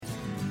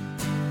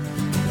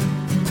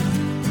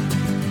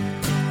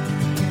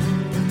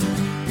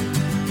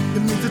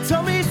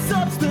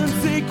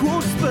substance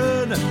equals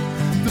spin.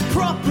 The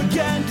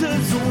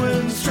propaganda's a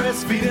win.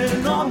 Stress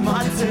feeding on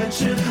my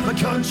tension. My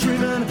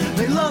countrymen,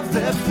 they love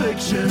their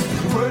fiction.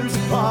 Words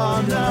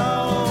upon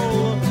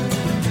now.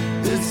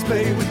 It's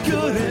made with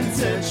good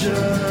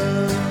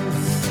intentions.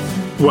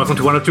 Welcome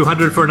to 1 of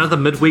 200 for another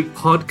midweek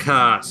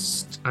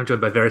podcast. I'm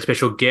joined by a very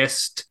special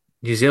guest,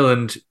 New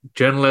Zealand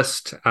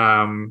journalist,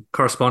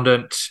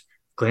 correspondent,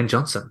 Glen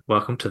Johnson.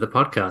 Welcome to the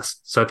podcast.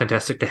 So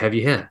fantastic to have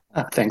you here.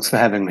 Thanks for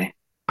having me.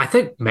 I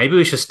think maybe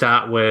we should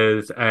start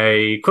with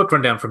a quick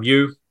rundown from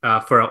you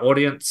for our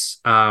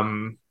audience,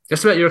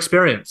 just about your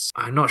experience.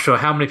 I'm not sure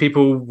how many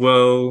people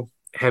will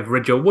have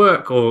read your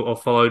work or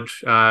followed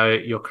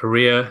your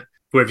career.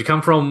 Where have you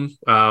come from?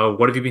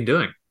 What have you been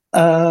doing?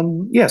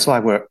 So I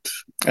worked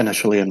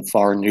initially in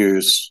foreign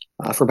news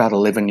for about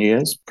 11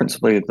 years,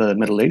 principally the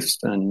Middle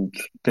East and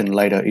then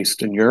later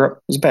Eastern Europe.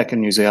 I was back in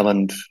New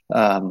Zealand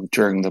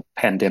during the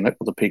pandemic,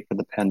 or the peak of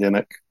the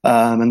pandemic.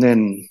 And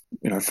then,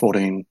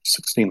 14,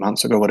 16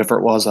 months ago, whatever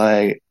it was,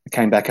 I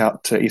came back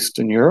out to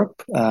Eastern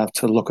Europe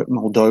to look at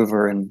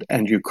Moldova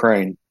and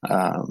Ukraine.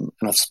 And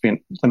I've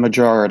spent the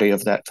majority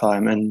of that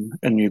time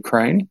in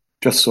Ukraine,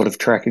 just sort of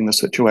tracking the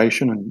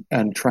situation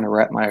and trying to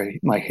wrap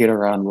my head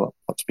around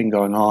what's been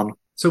going on.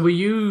 So were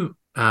you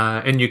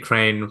in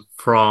Ukraine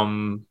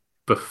from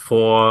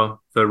before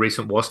the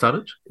recent war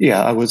started?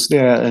 Yeah, I was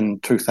there in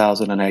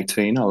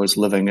 2018. I was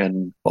living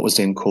in what was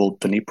then called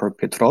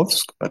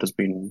Dnipropetrovsk, but has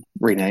been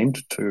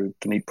renamed to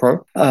Dnipro.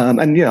 I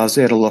was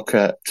there to look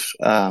at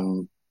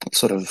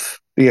sort of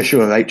the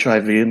issue of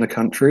HIV in the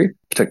country,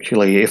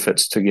 particularly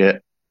efforts to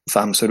get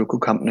pharmaceutical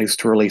companies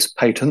to release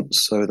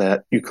patents so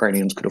that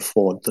Ukrainians could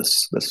afford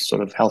this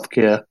sort of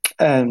healthcare,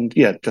 and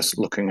just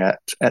looking at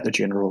the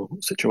general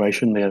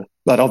situation there.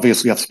 But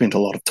obviously, I've spent a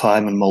lot of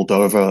time in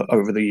Moldova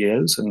over the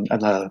years, and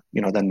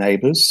their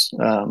neighbours.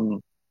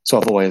 So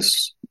I've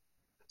always,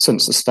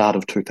 since the start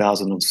of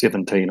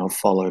 2017, I've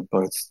followed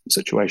both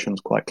situations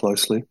quite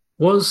closely.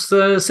 Was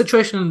the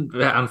situation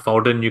that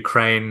unfolded in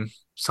Ukraine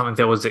something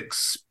that was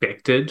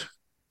expected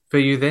for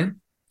you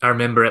then? I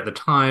remember at the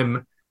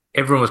time,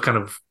 everyone was kind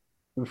of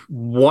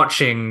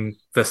watching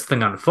this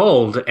thing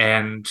unfold,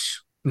 and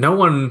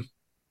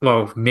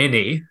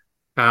many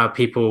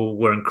people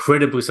were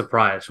incredibly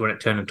surprised when it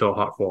turned into a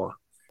hot war.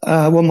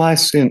 My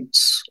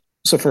sense,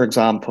 so for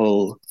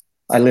example,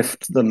 I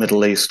left the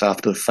Middle East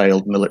after the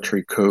failed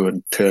military coup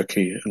in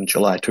Turkey in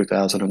July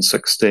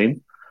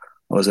 2016.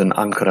 I was in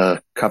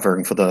Ankara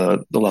covering for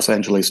the Los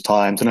Angeles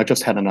Times, and I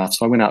just had enough,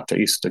 so I went out to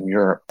Eastern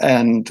Europe.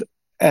 And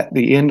at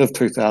the end of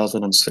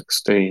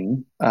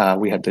 2016,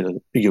 we had the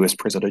US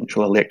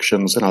presidential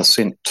elections, and I was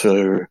sent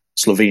to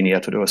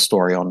Slovenia to do a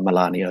story on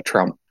Melania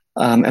Trump.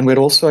 And we'd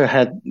also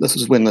had, this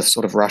is when this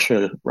sort of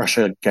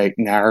Russia-gate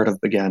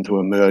narrative began to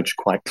emerge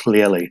quite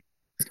clearly.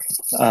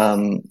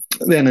 Then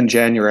in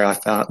January, I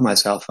found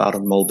myself out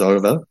in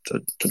Moldova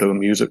to do a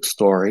music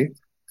story.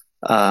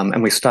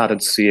 And we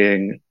started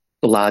seeing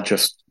the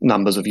largest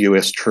numbers of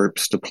US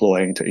troops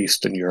deploying to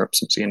Eastern Europe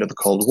since the end of the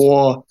Cold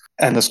War,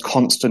 and this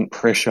constant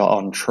pressure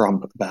on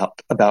Trump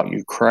about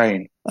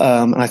Ukraine.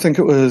 And I think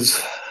it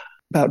was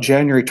about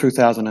January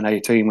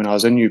 2018 when I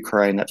was in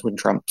Ukraine, that's when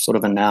Trump sort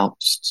of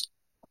announced,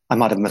 I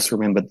might have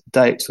misremembered the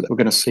date, so that we're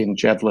going to send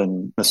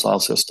Javelin missile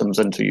systems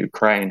into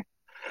Ukraine.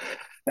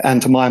 And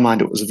to my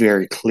mind, it was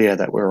very clear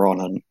that we're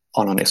on an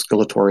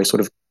escalatory sort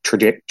of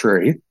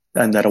trajectory,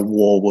 and that a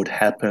war would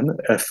happen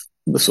if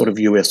the sort of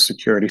US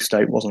security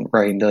state wasn't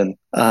reined in.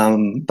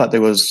 But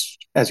there was,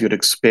 as you'd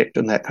expect,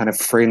 in that kind of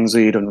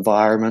frenzied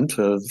environment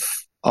of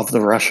the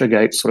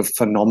Russiagate sort of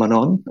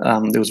phenomenon,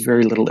 there was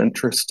very little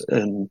interest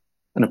in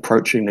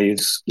approaching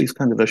these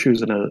kind of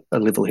issues in a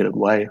level-headed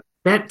way.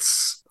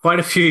 That's quite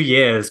a few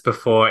years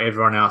before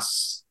everyone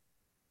else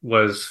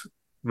was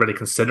really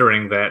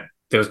considering that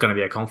there was going to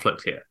be a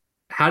conflict here.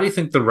 How do you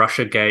think the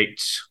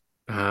Russiagate,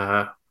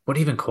 what do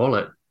you even call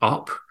it,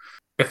 op,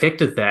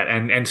 affected that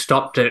and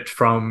stopped it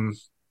from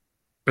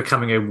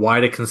becoming a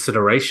wider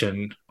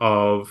consideration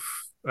of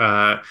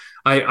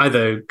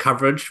either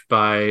coverage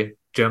by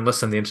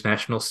journalists in the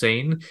international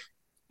scene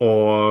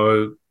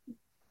or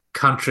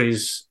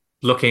countries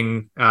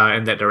looking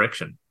in that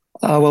direction?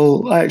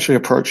 I actually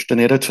approached an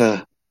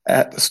editor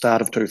at the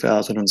start of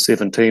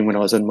 2017 when I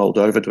was in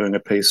Moldova doing a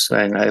piece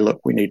saying, hey, look,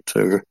 we need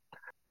to...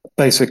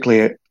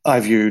 Basically, I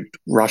viewed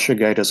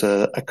Russiagate as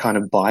a kind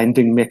of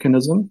binding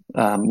mechanism,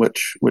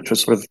 which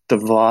was sort of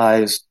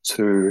devised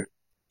to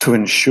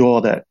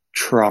ensure that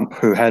Trump,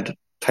 who had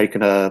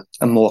taken a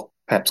more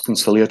perhaps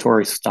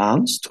conciliatory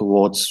stance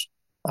towards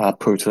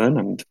Putin,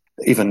 and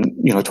even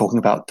talking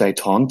about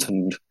détente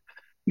and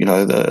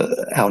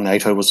how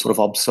NATO was sort of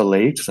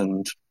obsolete,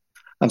 and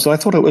so I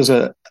thought it was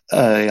it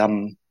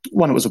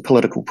was a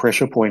political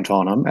pressure point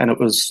on him, and it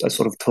was a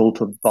sort of tool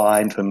to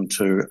bind him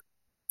to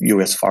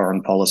US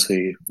foreign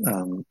policy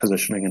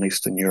positioning in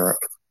Eastern Europe.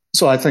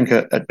 So I think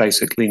it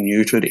basically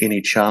neutered any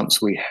chance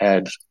we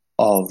had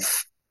of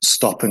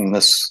stopping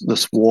this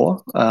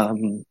war.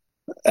 And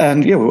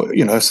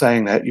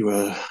saying that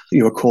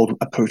you were called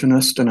a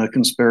Putinist and a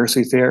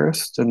conspiracy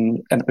theorist,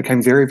 and it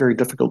became very, very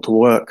difficult to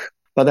work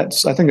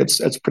But I think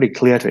it's pretty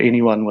clear to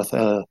anyone with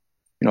a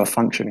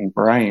functioning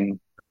brain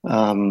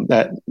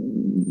that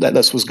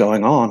this was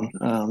going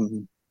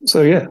on.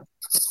 So yeah.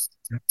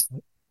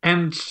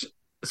 And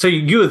so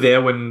you were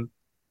there when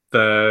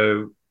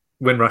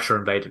Russia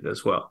invaded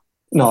as well.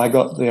 No, I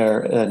got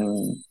there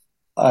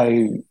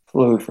I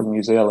flew from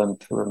New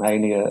Zealand to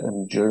Romania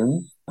in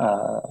June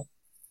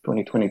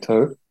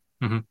 2022,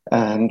 Mm-hmm.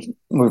 and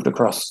moved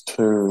across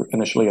to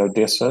initially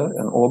Odessa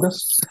in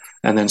August,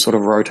 and then sort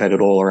of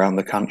rotated all around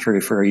the country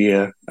for a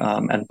year,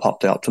 and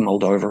popped out to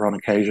Moldova on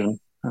occasion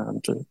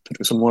to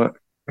do some work.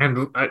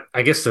 And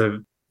I guess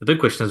the big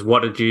question is,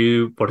 what did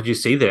you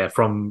see there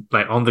from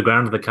like on the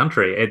ground of the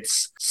country?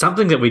 It's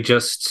something that we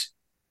just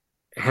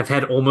have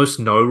had almost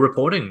no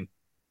reporting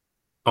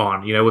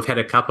on. We've had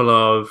a couple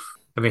of,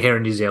 I mean, here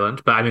in New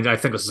Zealand, but I mean, I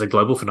think this is a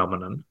global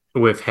phenomenon.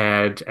 We've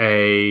had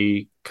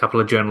a couple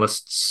of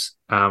journalists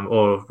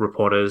or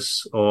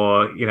reporters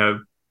or,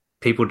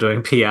 people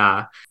doing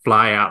PR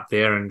fly out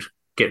there and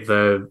get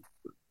the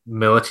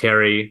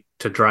military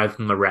to drive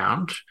them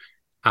around.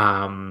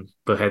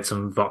 We've had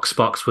some vox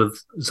pops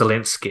with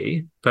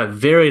Zelensky, but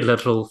very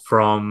little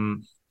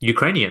from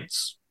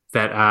Ukrainians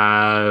that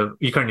are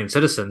Ukrainian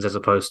citizens as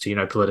opposed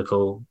to,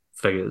 political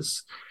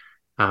figures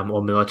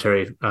or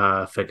military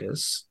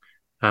figures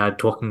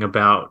talking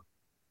about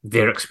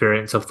their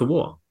experience of the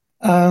war.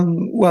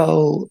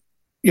 Well,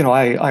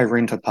 I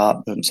rent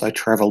apartments. I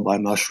travel by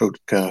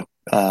marshrutka,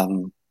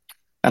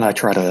 and I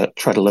try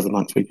to live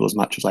amongst people as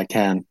much as I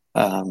can.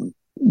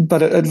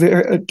 But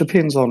it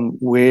depends on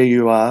where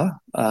you are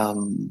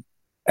and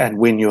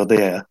when you're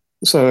there.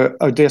 So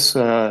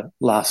Odessa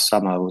last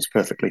summer was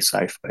perfectly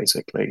safe,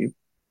 basically.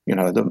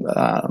 I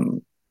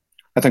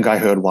think I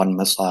heard one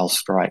missile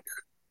strike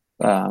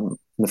in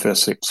the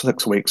first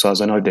six weeks I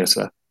was in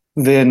Odessa.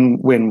 Then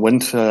when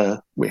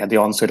we had the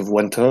onset of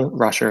winter,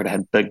 Russia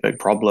had big, big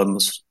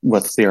problems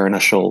with their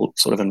initial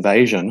sort of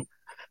invasion.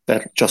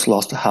 They just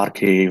lost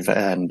Kharkiv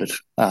and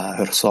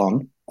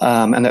Kherson.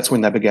 And that's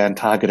when they began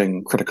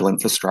targeting critical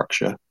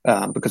infrastructure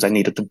because they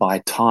needed to buy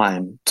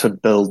time to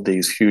build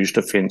these huge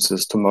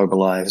defenses to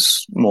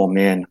mobilize more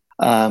men.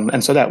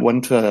 And so that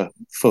winter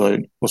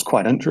was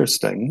quite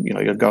interesting.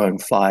 You're going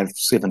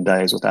 5-7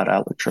 days without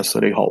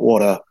electricity, hot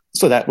water.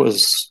 So it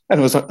was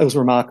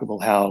remarkable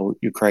how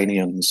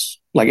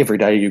Ukrainians, like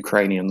everyday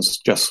Ukrainians,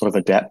 just sort of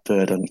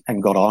adapted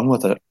and got on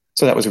with it.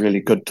 So that was really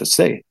good to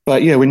see.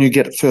 But yeah, when you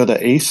get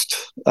further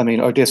east, I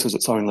mean, Odessa's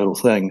its own little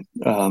thing.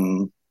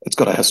 It's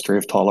got a history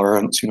of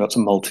tolerance. It's a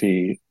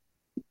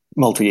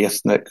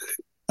multi-ethnic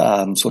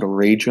sort of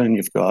region.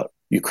 You've got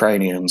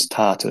Ukrainians,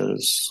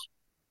 Tatars,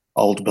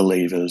 Old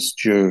Believers,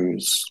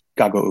 Jews,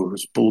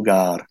 Gagauz,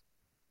 Bulgar,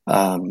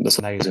 this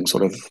amazing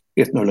sort of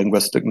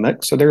ethno-linguistic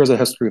mix. So there is a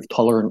history of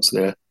tolerance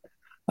there,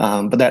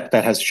 but that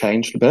has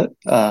changed a bit.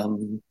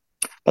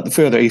 But the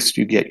further east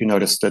you get, you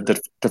notice the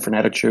different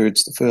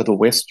attitudes. The further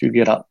west you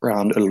get up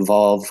around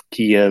Lvov,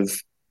 Kiev,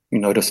 you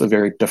notice a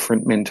very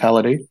different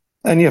mentality.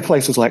 And yeah,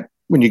 places like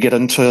when you get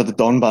into the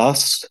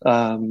Donbass,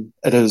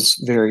 it is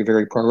very,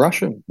 very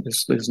pro-Russian.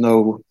 There's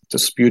no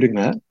disputing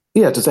that.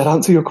 Yeah, does that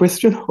answer your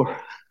question?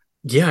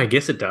 Yeah, I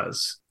guess it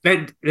does.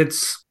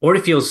 It's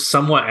already feels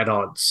somewhat at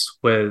odds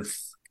with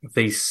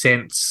the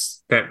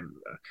sense that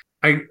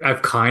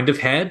I've kind of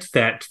had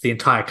that the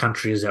entire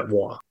country is at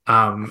war,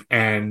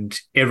 and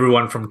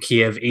everyone from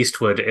Kiev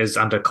eastward is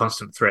under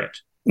constant threat.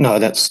 No,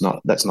 that's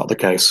not the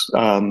case.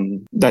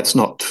 That's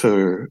not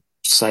to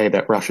say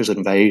that Russia's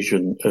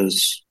invasion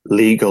is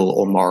legal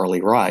or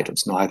morally right.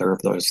 It's neither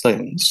of those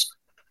things.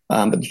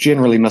 But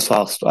generally,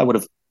 missiles. I would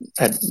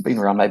have been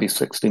around maybe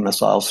 60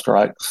 missile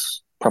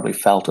strikes. Probably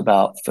felt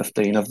about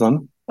 15 of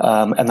them.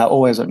 And they're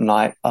always at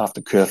night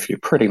after curfew,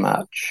 pretty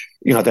much.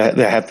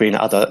 There have been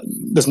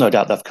there's no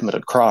doubt they've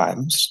committed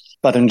crimes,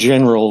 but in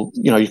general,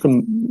 you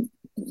can,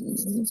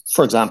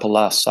 for example,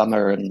 last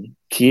summer in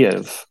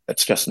Kiev,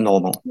 it's just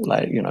normal,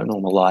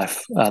 normal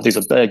life. These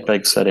are big,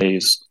 big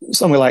cities.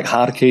 Somewhere like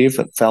Kharkiv,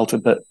 it felt a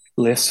bit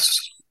less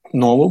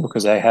normal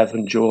because they have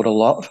endured a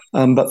lot.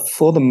 But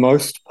for the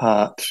most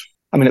part,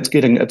 I mean,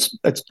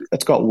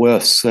 it's got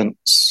worse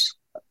since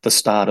the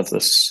start of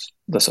this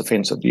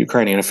offensive, the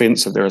Ukrainian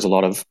offensive. There is a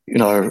lot of,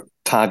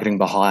 targeting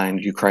behind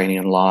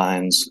Ukrainian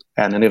lines,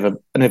 and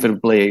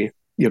inevitably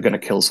you're going to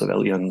kill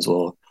civilians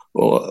or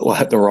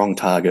hit the wrong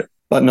target.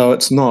 But no,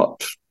 it's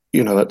not,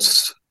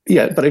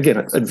 but again,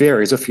 it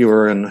varies. If you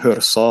were in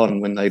Kherson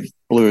when they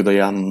blew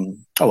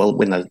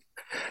when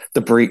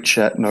the breach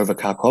at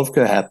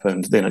Novokharkovka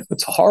happened, then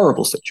it's a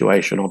horrible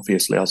situation.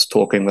 Obviously, I was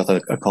talking with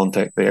a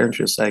contact there, and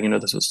she was saying,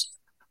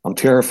 I'm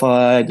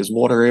terrified, there's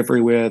water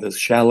everywhere, there's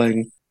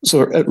shelling.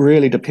 So it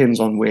really depends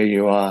on where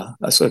you are.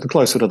 So the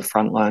closer to the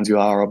front lines you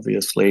are,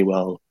 obviously,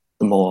 well,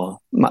 the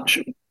much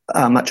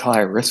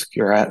higher risk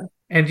you're at.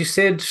 And you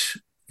said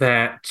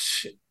that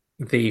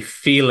the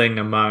feeling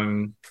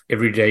among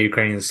everyday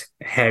Ukrainians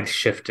had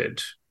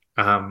shifted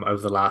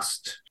over the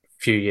last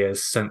few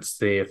years since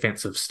the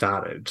offensive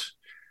started.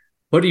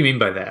 What do you mean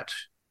by that?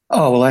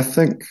 Oh, well, I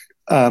think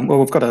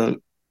we've got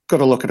to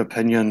look at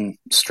opinion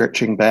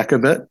stretching back a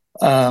bit.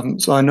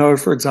 So I know,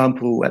 for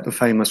example, at the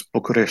famous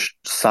Bucharest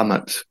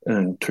summit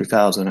in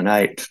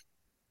 2008,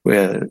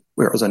 where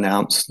it was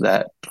announced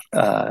that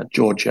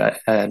Georgia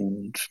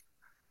and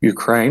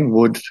Ukraine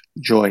would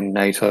join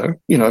NATO.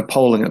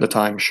 Polling at the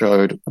time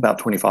showed about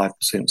 25%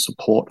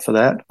 support for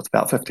that, with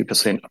about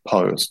 50%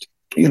 opposed.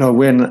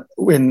 When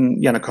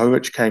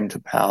Yanukovych came to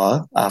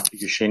power after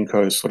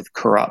Yushchenko's sort of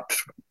corrupt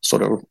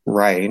sort of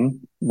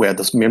reign, where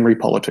this memory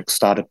politics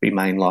started to be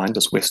mainlined,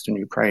 this Western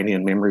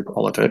Ukrainian memory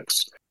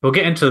politics. We'll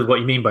get into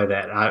what you mean by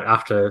that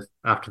after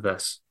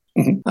this.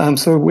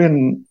 So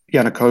when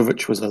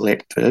Yanukovych was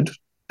elected,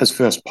 his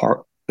first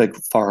big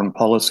foreign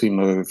policy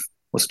move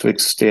was to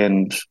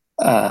extend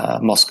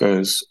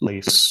Moscow's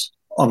lease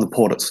on the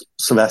port of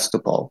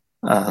Sevastopol,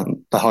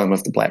 the home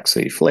of the Black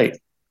Sea Fleet.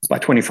 By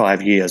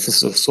 25 years, this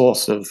is a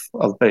source of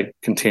big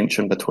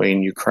contention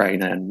between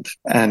Ukraine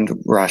and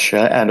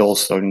Russia, and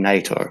also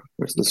NATO.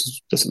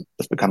 This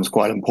becomes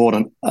quite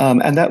important.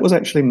 And that was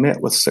actually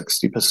met with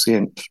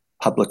 60%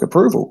 public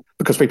approval,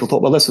 because people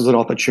thought, well, this is an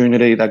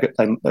opportunity.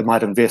 They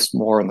might invest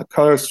more in the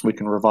coast. We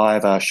can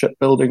revive our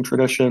shipbuilding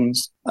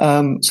traditions.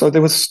 So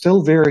there was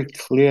still very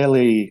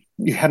clearly,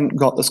 you hadn't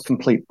got this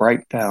complete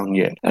breakdown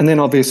yet. And then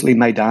obviously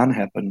Maidan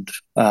happened.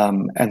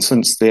 And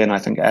since then, I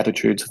think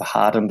attitudes have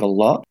hardened a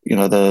lot.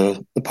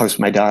 The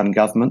post-Maidan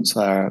governments,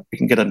 we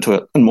can get into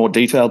it in more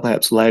detail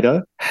perhaps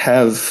later,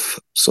 have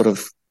sort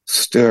of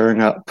stirring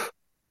up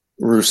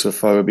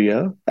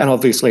Russophobia. And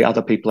obviously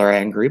other people are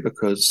angry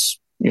because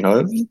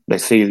they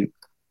see,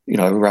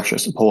 Russia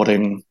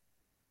supporting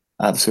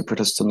the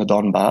separatists in the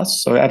Donbass.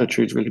 So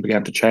attitudes really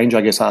began to change,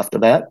 I guess, after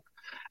that.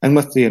 And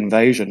with the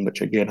invasion, which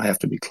again, I have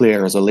to be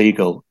clear, is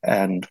illegal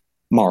and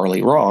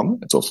morally wrong,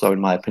 it's also, in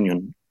my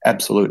opinion,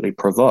 absolutely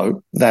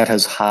provoked, that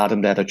has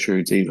hardened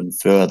attitudes even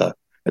further.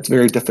 It's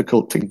very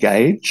difficult to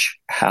gauge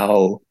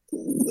how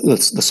the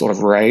sort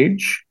of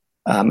rage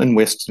in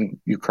Western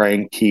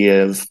Ukraine,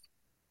 Kiev,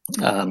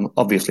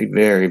 obviously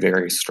very,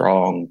 very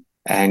strong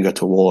anger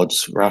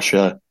towards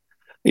Russia.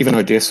 Even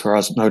Odessa, I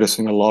was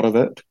noticing a lot of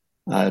it.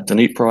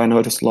 Dnipro, I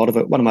noticed a lot of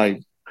it. One of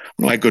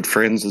my good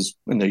friends is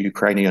in the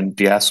Ukrainian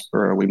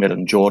diaspora. We met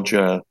in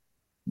Georgia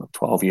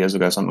 12 years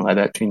ago, something like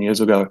that, 10 years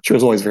ago. She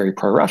was always very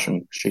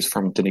pro-Russian. She's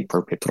from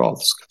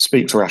Dnipropetrovsk,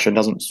 speaks Russian,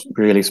 doesn't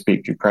really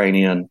speak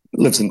Ukrainian,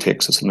 lives in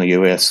Texas in the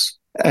US.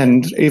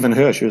 And even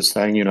her, she was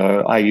saying,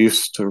 I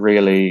used to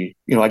really,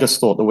 I just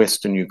thought the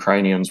Western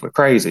Ukrainians were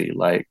crazy,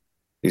 like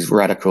these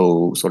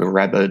radical sort of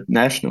rabid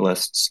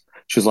nationalists.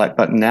 She's like,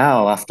 but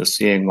now after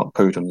seeing what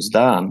Putin's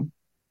done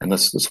and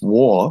this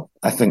war,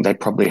 I think they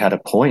probably had a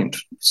point.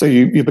 So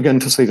you begin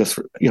to see this,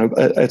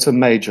 it's a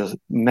major,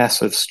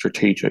 massive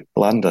strategic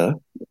blunder,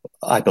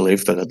 I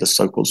believe, that the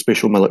so-called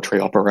special military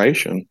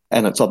operation,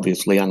 and it's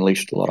obviously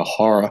unleashed a lot of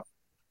horror,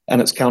 and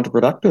it's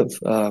counterproductive.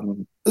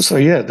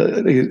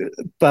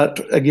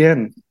 But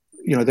again,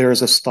 there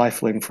is a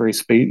stifling free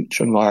speech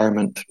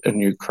environment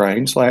in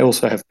Ukraine. So I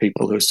also have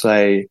people who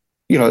say,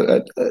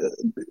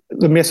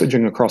 the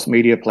messaging across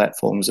media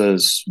platforms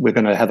is we're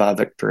going to have our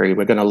victory,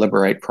 we're going to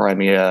liberate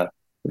Crimea,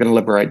 we're going to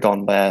liberate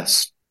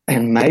Donbass,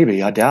 and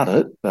maybe, I doubt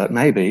it, but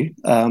maybe,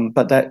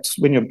 but that's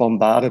when you're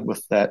bombarded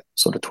with that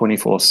sort of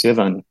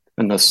 24/7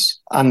 and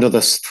under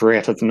this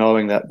threat of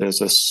knowing that there's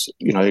this,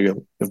 you're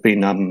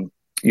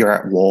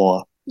at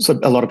war. So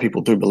a lot of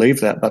people do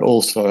believe that, but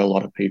also a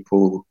lot of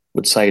people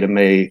would say to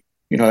me,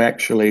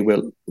 actually,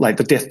 we're like,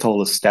 the death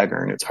toll is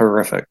staggering. It's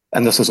horrific.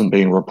 And this isn't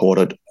being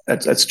reported.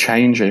 It's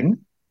changing.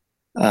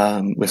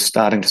 We're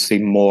starting to see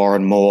more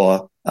and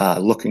more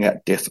looking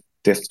at death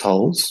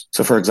tolls.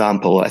 So, for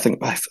example, I think,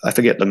 I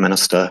forget the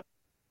minister,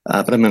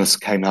 but a minister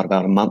came out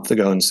about a month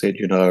ago and said,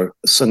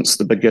 since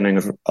the beginning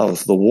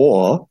of the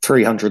war,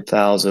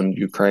 300,000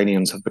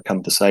 Ukrainians have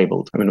become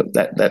disabled. I mean,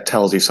 that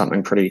tells you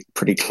something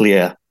pretty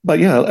clear.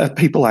 But,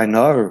 people I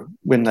know,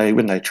 when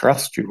they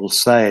trust you, will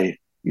say,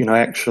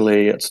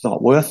 actually, it's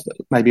not worth it.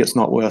 Maybe it's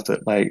not worth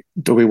it. Like,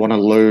 do we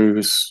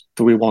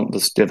want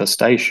this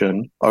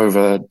devastation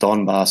over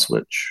Donbass,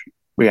 which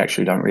we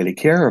actually don't really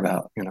care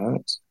about,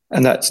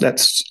 And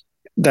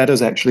that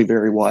is actually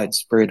very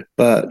widespread.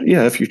 But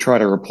if you try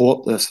to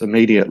report this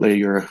immediately,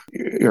 you're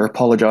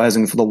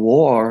apologizing for the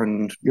war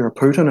and you're a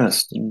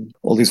Putinist and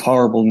all these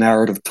horrible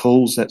narrative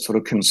tools that sort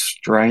of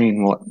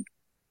constrain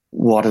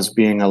what is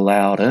being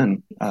allowed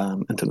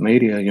into the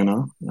media,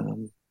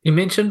 You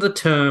mentioned the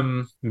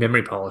term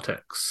memory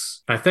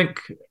politics. I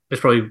think it's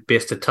probably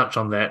best to touch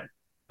on that,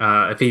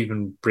 if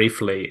even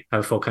briefly,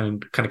 before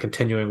kind of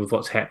continuing with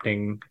what's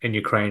happening in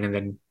Ukraine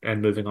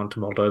and moving on to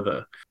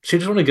Moldova. So you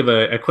just want to give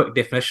a quick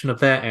definition of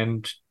that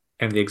and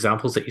the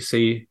examples that you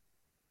see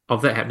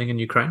of that happening in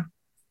Ukraine?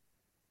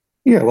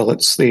 Yeah, well,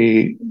 it's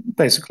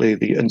basically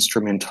the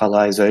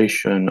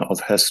instrumentalization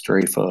of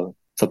history for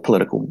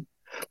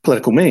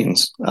political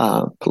means,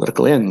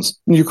 political ends.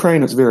 In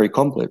Ukraine, it's very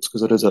complex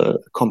because it is a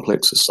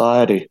complex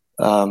society.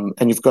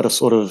 And you've got to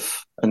sort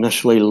of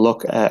initially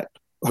look at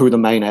who the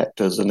main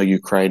actors in the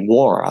Ukraine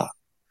war are,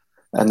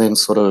 and then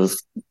sort of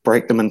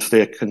break them into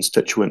their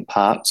constituent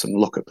parts and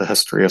look at the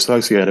history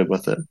associated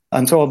with it.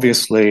 And so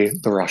obviously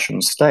the Russian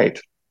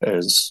state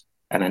is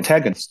an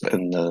antagonist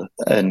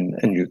in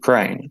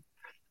Ukraine.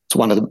 It's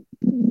one of the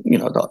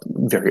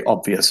very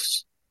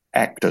obvious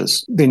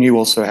actors. Then you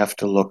also have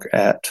to look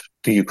at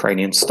the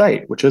Ukrainian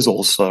state, which is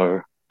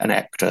also an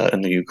actor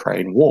in the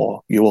Ukraine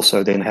war. You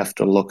also then have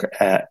to look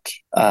at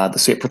the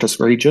separatist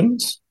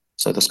regions.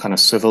 So this kind of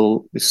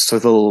civil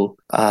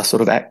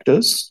sort of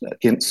actors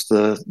against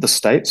the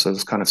state. So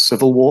this kind of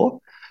civil war.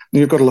 And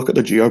you've got to look at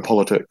the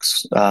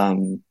geopolitics.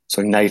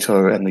 So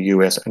NATO and the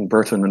US and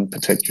Britain in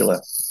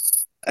particular.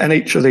 And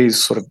each of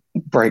these sort of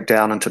break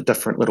down into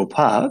different little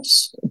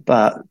parts,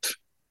 but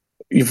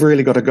you've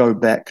really got to go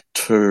back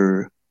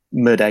to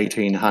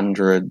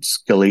mid-1800s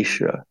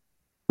Galicia,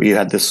 where you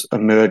had this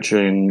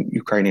emerging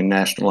Ukrainian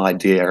national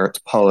idea, its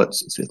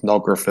poets, its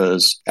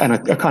ethnographers, and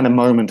a kind of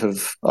moment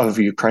of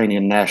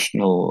Ukrainian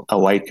national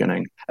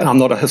awakening. And I'm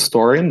not a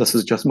historian, this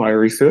is just my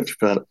research,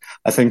 but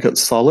I think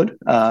it's solid.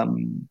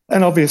 And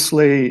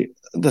obviously,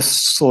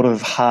 this sort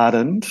of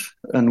hardened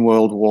in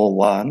World War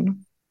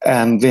One,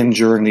 and then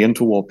during the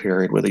interwar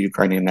period where the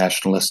Ukrainian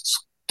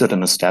nationalists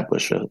didn't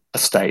establish a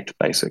state,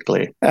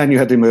 basically. And you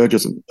had the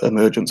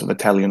emergence of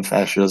Italian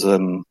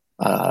fascism,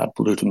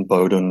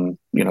 Blutenboden,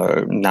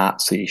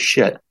 Nazi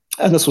shit.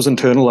 And this was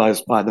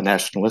internalized by the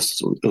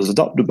nationalists. It was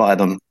adopted by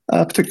them,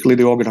 particularly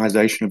the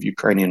Organization of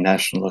Ukrainian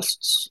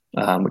Nationalists,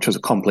 which is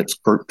a complex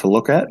group to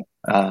look at.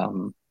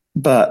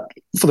 But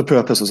for the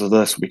purposes of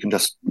this, we can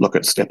just look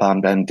at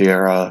Stepan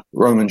Bandera,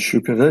 Roman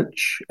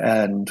Shukovich,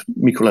 and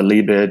Mykola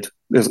Lebed.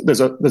 There's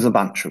a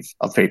bunch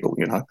of people,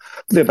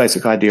 Their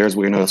basic idea is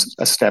we're going to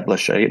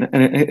establish an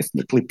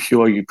ethnically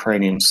pure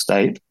Ukrainian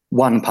state,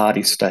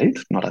 one-party state,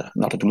 not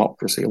a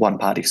democracy, a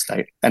one-party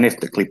state. And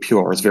ethnically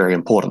pure is very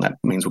important. That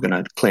means we're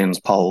going to cleanse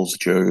Poles,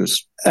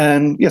 Jews.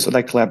 And so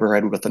they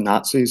collaborated with the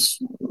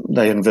Nazis.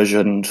 They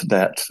envisioned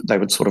that they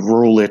would sort of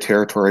rule their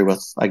territory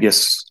with, I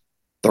guess,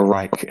 the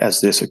Reich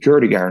as their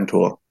security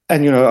guarantor.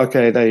 And,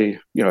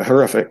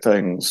 horrific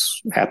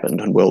things happened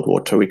in World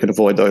War II. We could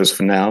avoid those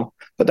for now.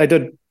 But they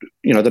did,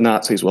 the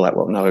Nazis were like,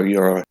 well, no,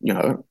 you're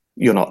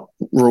not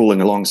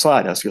ruling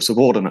alongside us. You're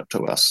subordinate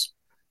to us.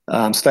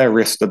 So they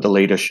arrested the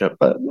leadership,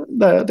 but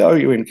the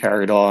OUN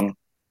carried on.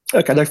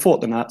 Okay, they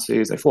fought the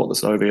Nazis, they fought the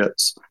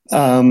Soviets.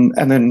 And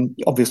then,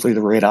 obviously,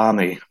 the Red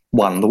Army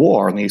won the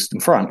war on the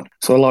Eastern Front.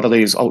 So a lot of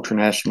these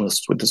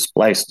ultranationalists were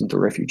displaced into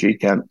refugee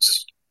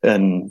camps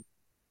in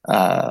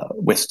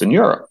Western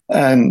Europe.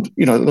 And,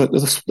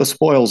 the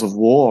spoils of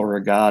war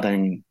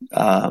regarding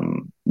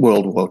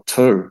World War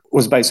II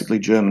was basically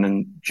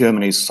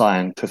Germany's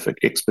scientific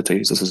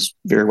expertise. This is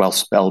very well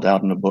spelled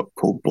out in a book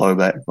called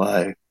Blowback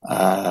by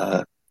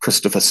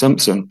Christopher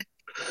Simpson.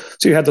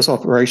 So you had this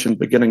operation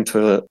beginning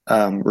to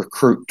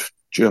recruit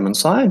German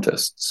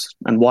scientists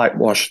and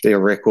whitewash their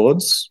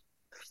records.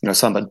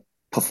 Some had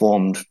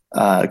performed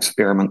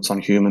experiments on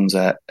humans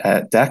at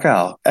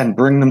Dachau and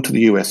bring them to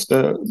the US.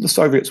 The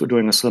Soviets were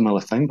doing a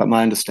similar thing, but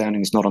my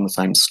understanding is not on the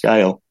same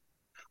scale.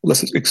 Well,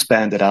 this is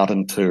expanded out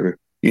into,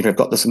 you've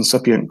got this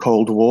incipient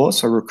Cold War,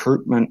 so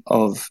recruitment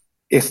of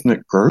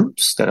ethnic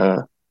groups that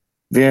are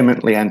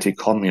vehemently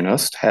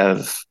anti-communist,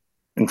 have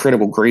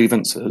incredible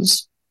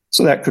grievances.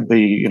 So that could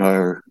be,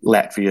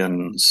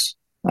 Latvians,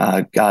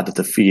 Garda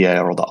de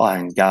Fier or the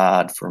Iron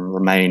Guard from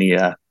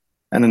Romania.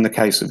 And in the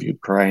case of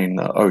Ukraine,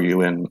 the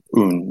OUN.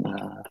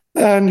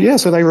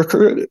 So they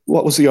recruited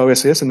what was the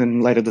OSS, and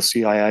then later the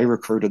CIA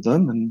recruited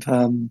them.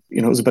 And,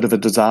 it was a bit of a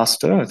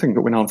disaster. I think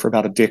it went on for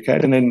about a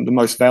decade. And then the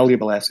most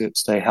valuable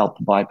assets, they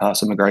helped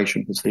bypass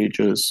immigration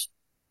procedures,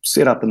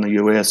 set up in the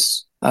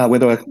US, where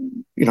there were,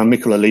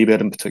 Mykola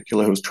Lebed in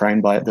particular, who was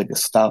trained by the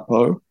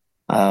Gestapo,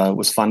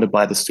 was funded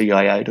by the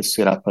CIA to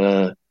set up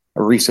a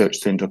research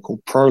center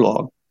called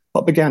Prologue.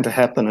 What began to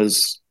happen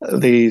is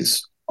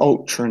these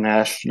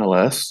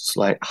ultra-nationalists,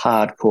 like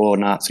hardcore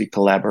Nazi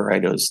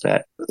collaborators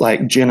that,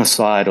 like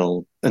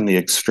genocidal in the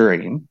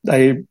extreme,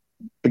 they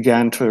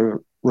began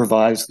to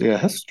revise their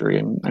history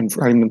and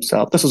frame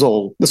themselves.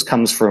 This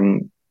comes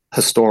from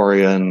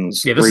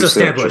historians. Yeah, this is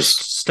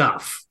established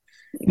stuff.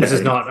 This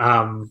is not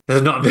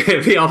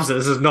the opposite.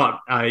 This is not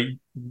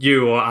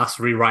you or us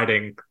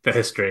rewriting the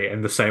history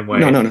in the same way.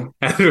 No.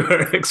 As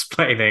we're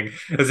explaining.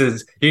 This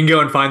is, you can go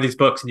and find these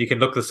books and you can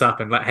look this up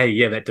and like, hey,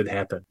 yeah, that did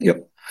happen.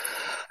 Yep.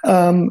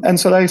 And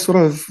so they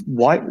sort of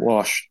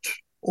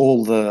whitewashed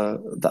all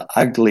the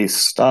ugly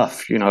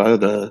stuff,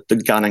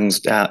 the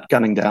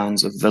gunning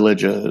downs of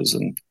villages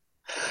and,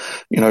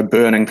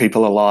 burning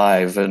people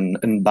alive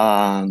in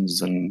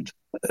barns and,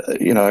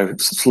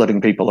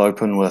 slitting people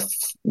open with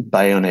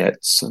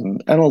bayonets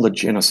and all the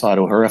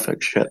genocidal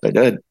horrific shit they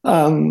did.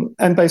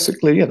 And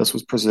basically, this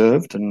was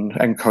preserved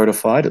and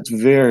codified. It's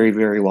very,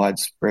 very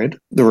widespread.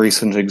 The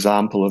recent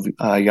example of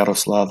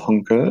Yaroslav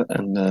Hunka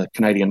in the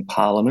Canadian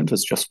Parliament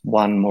is just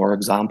one more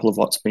example of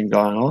what's been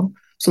going on.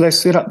 So they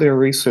set up their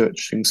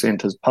researching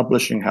centres,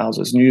 publishing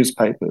houses,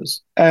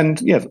 newspapers.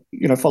 And,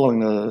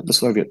 following the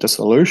Soviet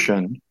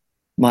dissolution,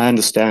 my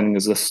understanding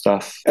is this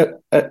stuff,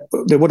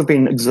 there would have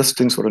been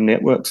existing sort of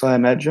networks, I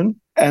imagine,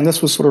 and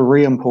this was sort of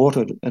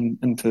re-imported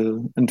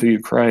into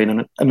Ukraine,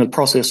 and in the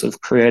process of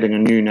creating a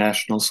new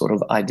national sort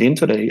of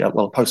identity,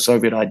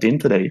 post-Soviet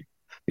identity,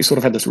 he sort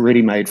of had this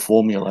ready-made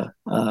formula.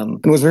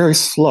 It was very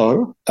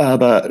slow,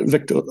 but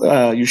Viktor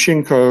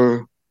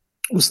Yushchenko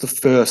was the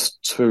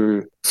first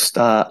to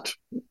start,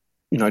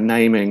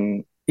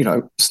 naming,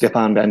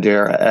 Stepan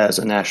Bandera as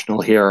a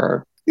national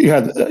hero. You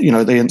had,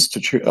 the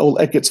institute.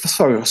 It gets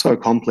so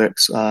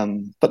complex,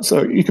 but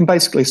so you can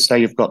basically say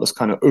you've got this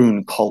kind of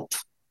Un cult,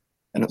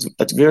 and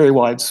it's very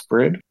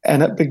widespread,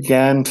 and it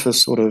began to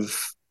sort of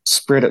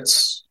spread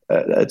its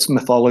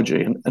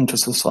mythology into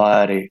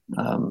society,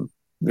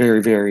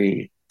 very,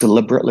 very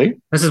deliberately.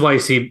 This is why you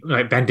see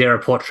like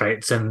Bandera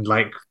portraits and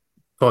like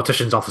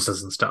politicians'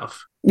 offices and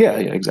stuff. Yeah,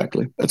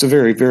 exactly. It's a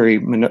very,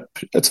 very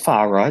it's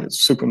far right. It's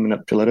super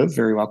manipulative,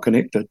 very well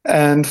connected.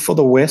 And for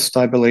the West,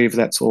 I believe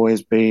that's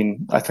always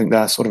been. I think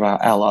they're sort of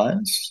our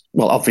allies.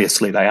 Well,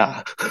 obviously they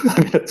are.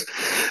 I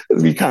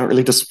mean, you can't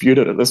really dispute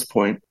it at this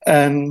point.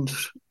 And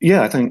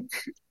yeah, I think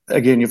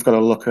again you've got to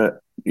look at,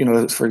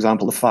 for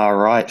example, the far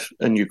right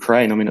in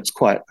Ukraine. I mean, it's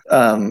quite,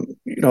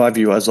 I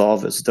view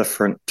Azov as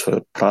different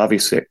to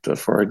Pravi sector,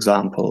 for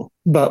example.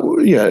 But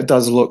yeah, it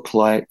does look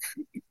like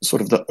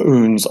sort of the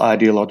UN's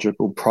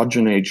ideological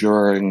progeny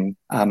during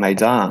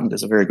Maidan.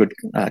 There's a very good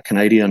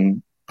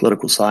Canadian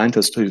political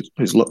scientist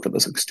who's looked at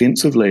this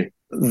extensively.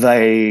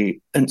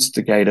 They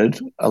instigated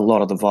a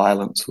lot of the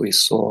violence we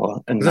saw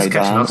in Maidan. Is this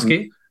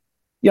Kachinovsky?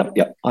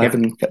 Yep.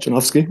 Ivan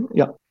Kachinovsky.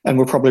 Yep. And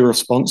we're probably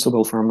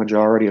responsible for a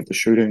majority of the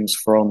shootings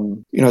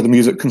from, the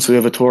Music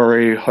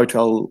Conservatory,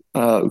 Hotel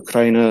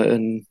Ukraina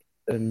in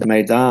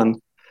Maidan.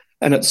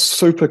 And it's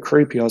super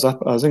creepy. I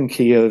was in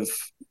Kiev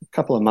a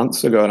couple of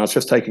months ago, and I was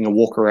just taking a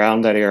walk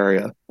around that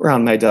area,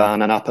 around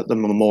Maidan, and up at the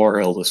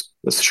memorial,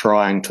 this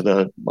shrine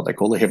to what they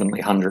call the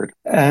Heavenly Hundred.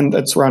 And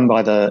it's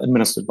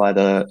administered by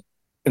the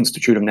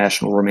Institute of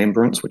National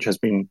Remembrance, which has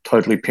been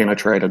totally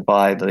penetrated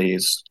by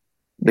these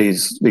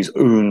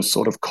UN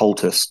sort of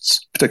cultists,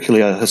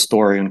 particularly a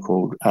historian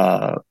called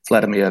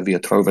Vladimir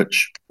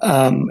Viatrovich.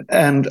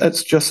 And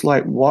it's just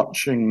like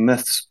watching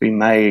myths be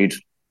made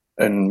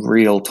in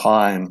real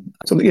time.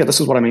 So yeah,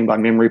 this is what I mean by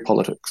memory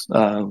politics.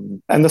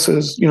 And this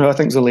is, I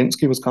think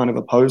Zelensky was kind of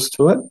opposed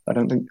to it. I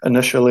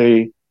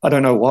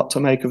don't know what to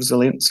make of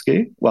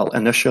Zelensky. Well,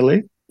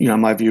 initially,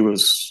 my view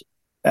was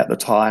at the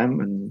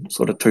time in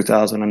sort of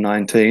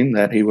 2019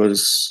 that he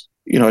was,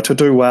 to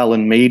do well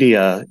in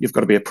media, you've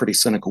got to be a pretty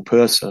cynical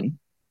person.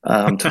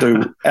 To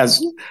do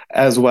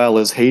as well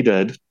as he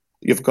did,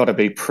 you've got to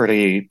be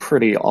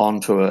pretty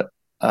onto it,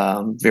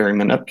 very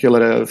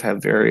manipulative,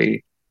 have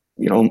very,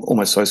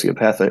 almost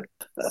sociopathic.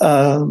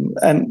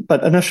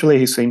 But initially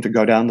he seemed to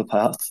go down the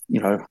path,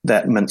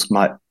 that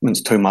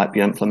Minsk 2 might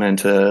be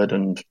implemented,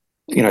 and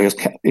he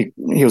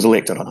was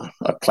elected on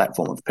a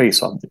platform of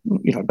peace,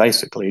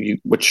 basically,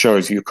 which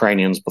shows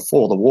Ukrainians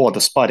before the war,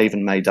 despite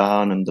even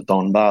Maidan and the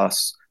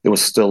Donbass, there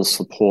was still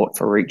support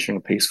for reaching a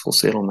peaceful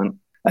settlement.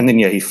 And then,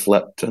 he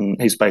flipped, and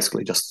he's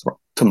basically just,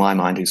 to my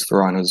mind, he's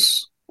thrown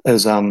his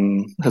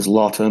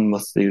lot in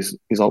with these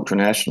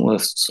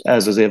ultranationalists,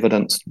 as is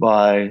evidenced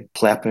by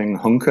clapping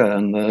Hunka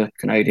in the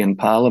Canadian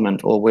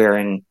Parliament, or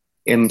wearing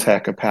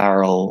MTAC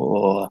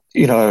apparel,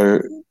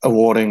 or,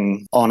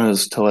 awarding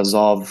honours to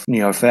Azov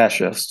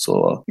neo-fascists,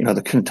 or,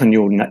 the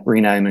continual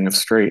renaming of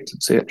streets,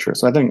 etc.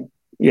 So I think,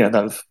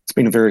 it's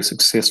been a very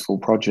successful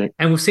project.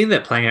 And we've seen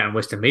that playing out in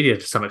Western media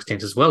to some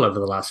extent as well over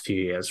the last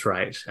few years,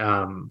 right?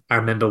 I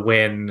remember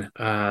when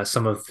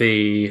some of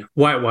the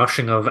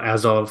whitewashing of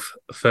Azov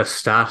first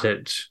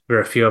started, there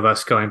were a few of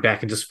us going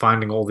back and just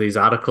finding all these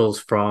articles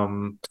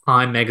from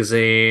Time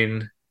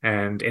magazine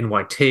and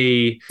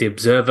NYT, The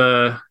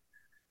Observer,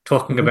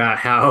 talking about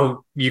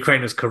how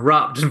Ukraine is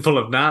corrupt and full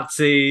of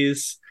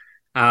Nazis.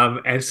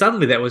 And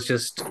suddenly that was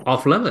just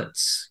off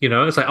limits.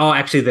 It's like, oh,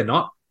 actually, they're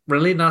not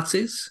really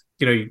Nazis.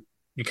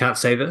 You can't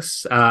say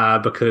this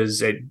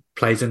because it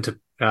plays into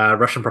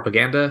Russian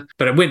propaganda.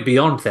 But it went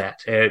beyond that.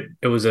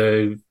 It was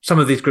some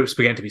of these groups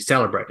began to be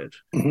celebrated.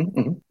 Mm-hmm,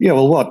 mm-hmm. Yeah,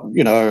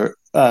 well,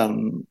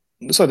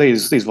 so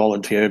these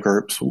volunteer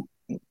groups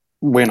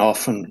went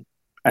off and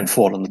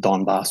fought in the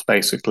Donbass,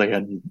 basically,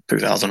 in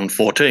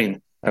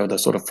 2014. They were the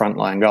sort of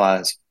frontline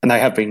guys. And they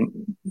have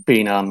been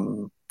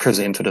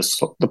presented as,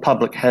 the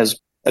public has,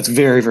 it's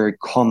very, very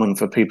common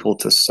for people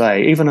to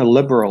say, even a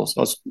liberal.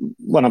 So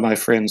one of my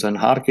friends in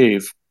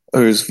Kharkiv,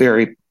 who's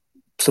very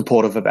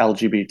supportive of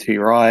LGBT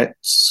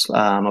rights,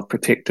 of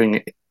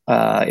protecting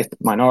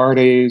ethnic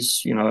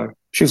minorities,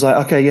 she's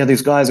like, okay, yeah,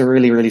 these guys are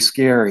really, really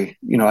scary.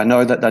 I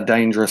know that they're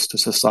dangerous to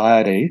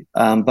society,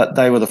 but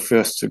they were the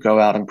first to go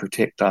out and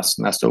protect us,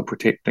 and they're still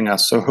protecting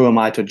us. So who am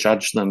I to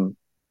judge them?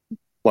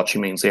 What she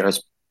means there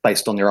is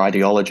based on their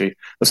ideology.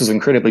 This is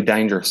incredibly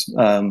dangerous.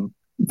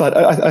 But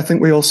I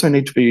think we also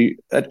need to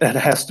it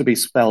has to be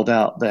spelled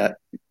out that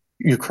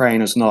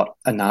Ukraine is not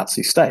a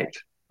Nazi state.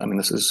 I mean,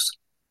 this is,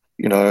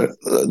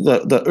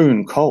 the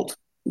UN cult.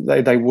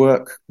 They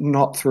work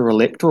not through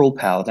electoral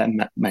power. That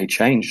may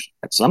change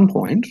at some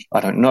point. I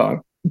don't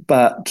know.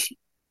 But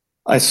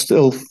I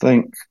still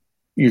think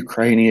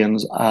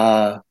Ukrainians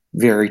are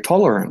very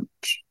tolerant,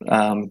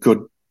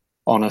 good,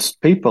 honest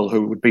people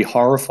who would be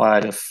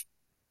horrified if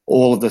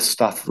all of this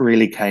stuff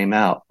really came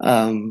out.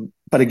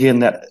 But again,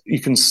 that you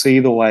can see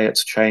the way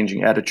it's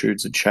changing,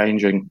 attitudes are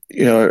changing.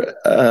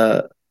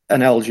 Another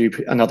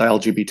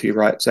LGBT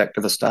rights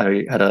activist,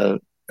 I had a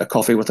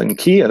coffee with in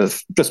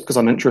Kiev, just because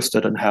I'm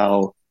interested in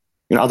how,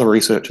 other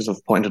researchers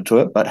have pointed to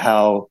it, but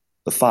how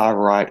the far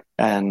right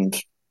and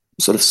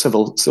sort of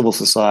civil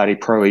society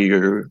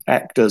pro-EU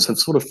actors have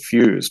sort of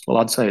fused. Well,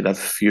 I'd say they've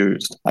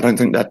fused. I don't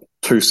think they're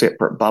two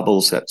separate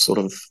bubbles that sort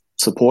of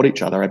support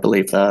each other. I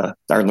believe they're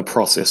in the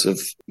process of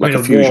like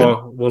a fusion.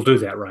 War will do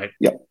that, right?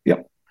 Yep.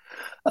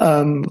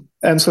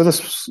 And so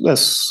this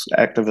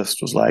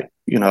activist was like,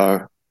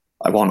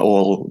 I want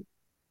all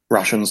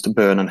Russians to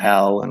burn in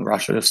hell and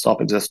Russia to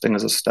stop existing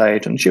as a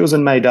state. And she was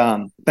in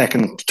Maidan back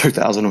in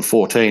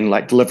 2014,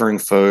 like delivering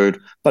food,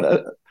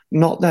 but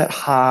not that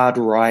hard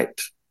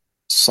right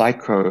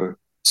psycho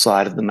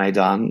side of the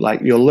Maidan,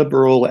 like your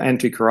liberal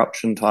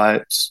anti-corruption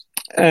types.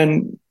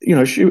 And,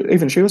 she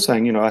was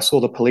saying, I saw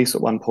the police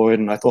at one point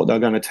and I thought they were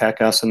going to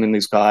attack us. And then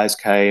these guys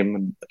came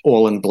and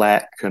all in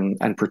black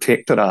and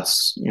protected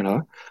us,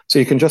 So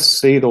you can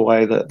just see the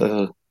way that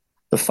the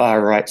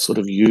far right sort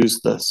of use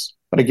this.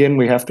 But again,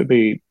 we have to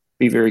be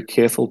very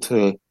careful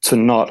to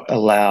not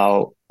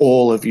allow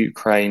all of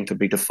Ukraine to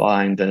be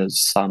defined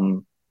as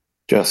some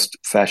just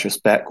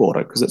fascist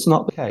backwater, because it's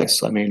not the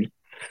case. I mean,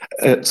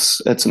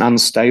 it's an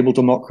unstable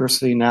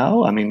democracy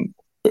now. I mean,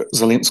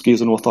 Zelensky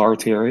is an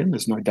authoritarian,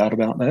 there's no doubt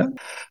about that.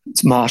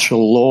 It's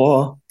martial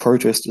law,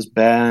 protest is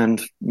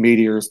banned,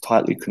 media is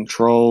tightly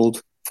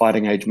controlled,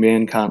 fighting age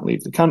men can't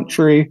leave the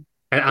country.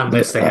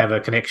 Unless they have a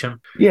connection.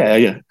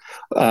 Yeah.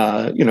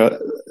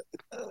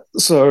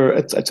 So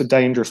it's a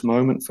dangerous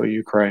moment for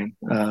Ukraine.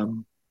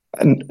 And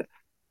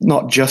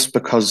not just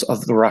because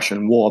of the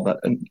Russian war, but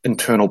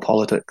internal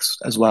politics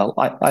as well,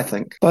 I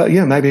think. But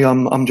yeah, maybe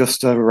I'm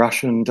just a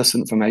Russian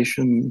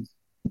disinformation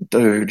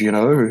dude,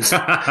 who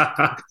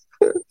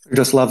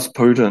just loves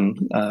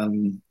Putin.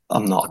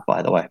 I'm not,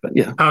 by the way, but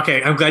yeah.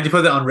 Okay, I'm glad you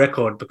put that on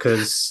record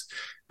because,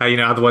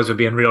 otherwise we'd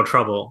be in real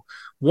trouble.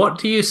 What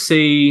do you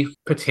see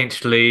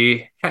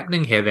potentially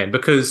happening here then?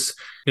 Because,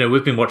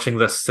 we've been watching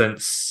this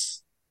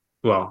since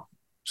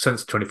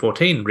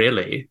 2014,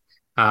 really.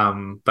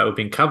 But we've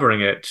been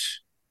covering it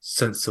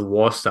since the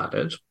war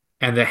started.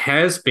 And there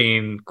has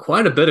been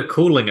quite a bit of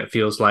cooling, it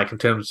feels like, in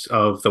terms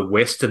of the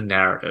Western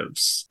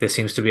narratives. There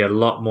seems to be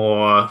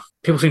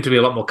people seem to be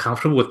a lot more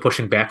comfortable with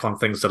pushing back on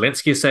things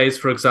Zelensky says,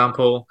 for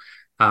example,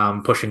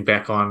 pushing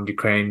back on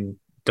Ukraine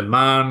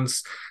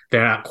demands.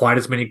 There aren't quite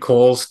as many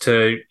calls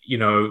to,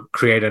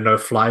 create a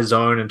no-fly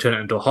zone and turn it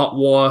into a hot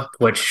war,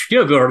 which,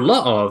 there were a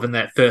lot of in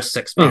that first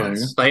 6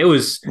 months. Yeah. Like, it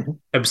was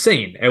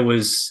obscene. It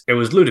was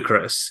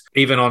ludicrous.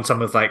 Even on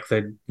some of, like,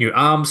 the new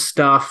arms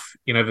stuff,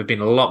 there've been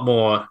a lot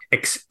more,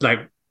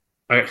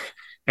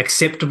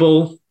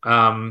 acceptable,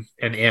 in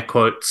air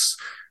quotes,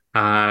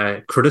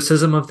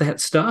 criticism of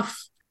that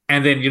stuff.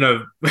 And then,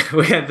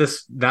 we had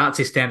this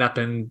Nazi stand up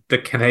in the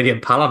Canadian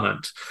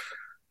Parliament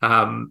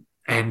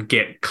and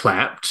get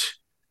clapped.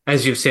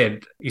 As you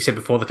said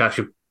before the clap,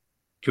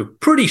 you're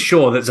pretty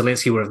sure that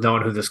Zelensky would have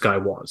known who this guy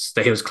was,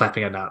 that he was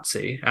clapping a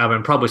Nazi,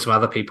 and probably some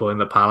other people in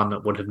the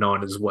parliament would have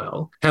known as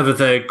well. However,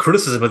 the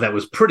criticism of that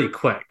was pretty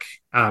quick,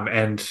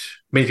 and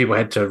many people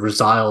had to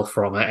resile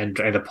from it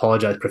and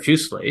apologize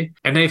profusely.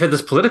 And then you've had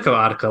this Politico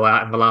article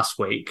out in the last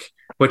week,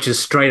 which is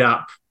straight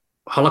up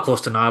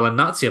Holocaust denial and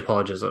Nazi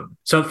apologism.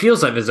 So it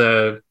feels like there's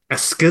a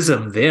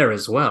schism there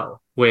as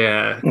well,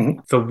 where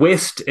the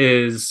West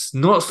is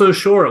not so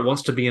sure it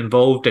wants to be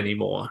involved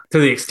anymore, to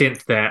the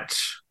extent that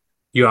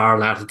you are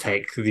allowed to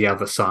take the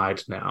other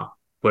side now,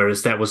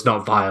 whereas that was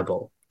not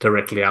viable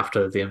directly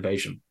after the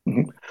invasion.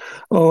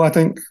 Well, I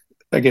think,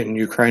 again,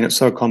 Ukraine, it's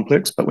so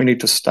complex, but we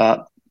need to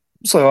start.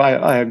 So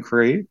I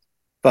agree,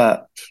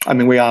 but I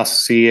mean, we are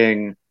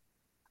seeing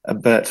a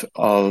bit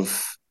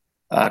of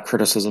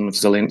criticism of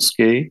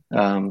Zelensky,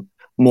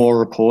 more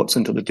reports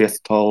into the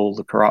death toll,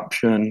 the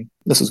corruption.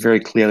 This is very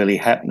clearly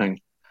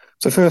happening.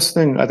 So first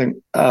thing, I think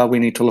we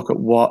need to look at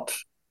what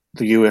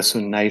the US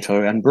and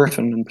NATO and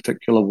Britain in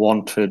particular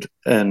wanted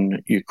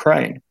in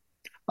Ukraine.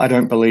 I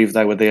don't believe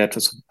they were there to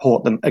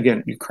support them.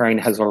 Again, Ukraine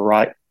has a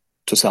right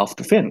to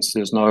self-defense.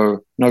 There's no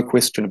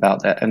question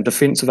about that. And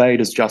defensive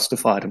aid is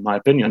justified, in my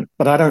opinion.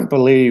 But I don't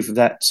believe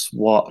that's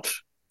what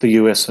the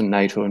US and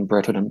NATO and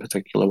Britain in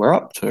particular were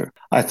up to.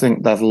 I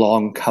think they've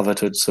long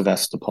coveted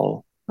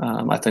Sevastopol.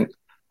 I think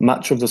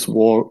much of this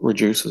war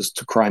reduces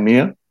to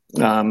Crimea.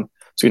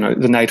 So,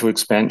 the NATO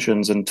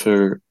expansions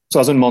into... So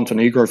I was in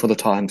Montenegro for the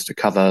Times to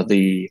cover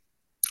the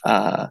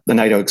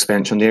NATO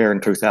expansion there in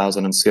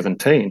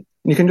 2017. And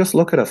you can just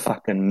look at a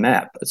fucking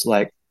map. It's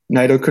like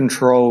NATO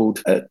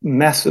controlled a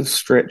massive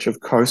stretch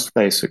of coast,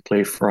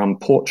 basically, from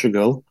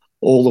Portugal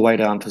all the way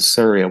down to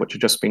Syria, which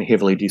had just been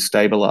heavily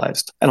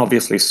destabilized. And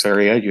obviously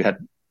Syria, you had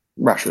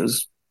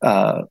Russia's,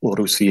 or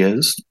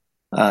Russia's,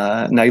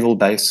 naval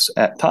base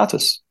at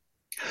Tartus.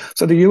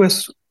 So the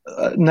US,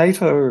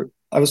 NATO,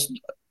 I was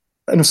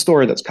in a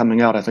story that's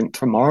coming out, I think,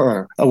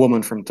 tomorrow, a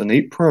woman from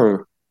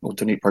Dnipro, or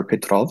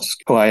Dnipropetrovsk,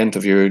 who I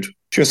interviewed,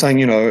 she was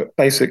saying,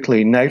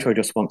 basically NATO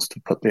just wants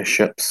to put their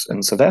ships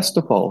in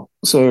Sevastopol.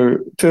 So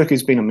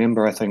Turkey's been a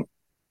member, I think,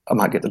 I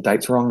might get the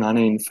dates wrong,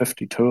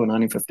 1952 or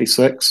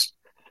 1956.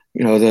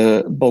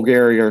 The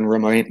Bulgaria and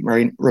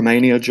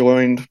Romania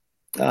joined,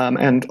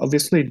 and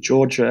obviously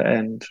Georgia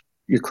and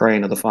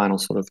Ukraine are the final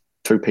sort of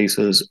two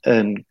pieces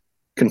in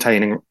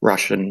containing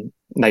Russian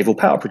naval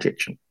power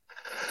projection.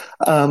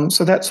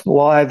 So that's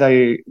why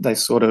they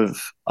sort of,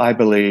 I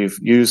believe,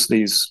 use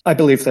these. I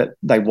believe that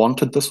they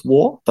wanted this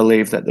war,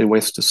 believe that the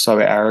West is so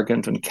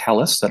arrogant and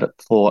callous that it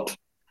thought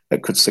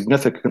it could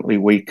significantly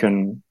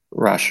weaken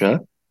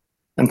Russia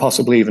and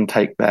possibly even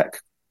take back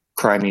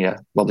Crimea.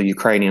 Well, the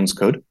Ukrainians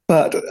could.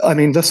 But I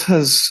mean, this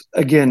has,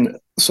 again,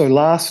 so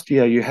last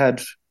year you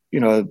had,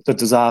 the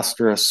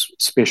disastrous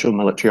special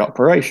military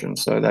operation.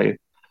 So they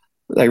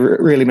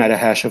really made a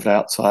hash of it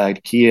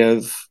outside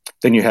Kiev.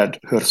 Then you had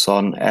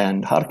Kherson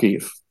and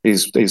Kharkiv,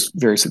 these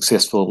very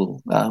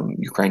successful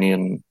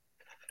Ukrainian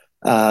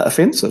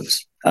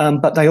offensives.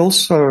 But they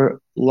also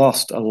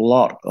lost a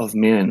lot of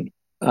men.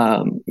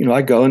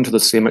 I go into the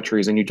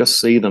cemeteries and you just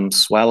see them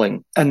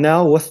swelling. And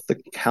now with the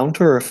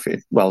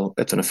counter-offensive, well,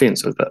 it's an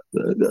offensive, but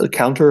the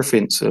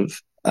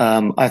counter-offensive,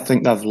 I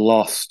think they've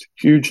lost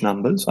huge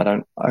numbers.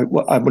 I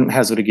wouldn't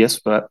hazard a guess,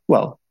 but,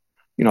 well,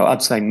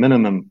 I'd say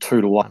minimum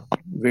 2-1,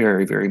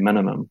 very, very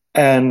minimum.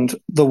 And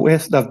the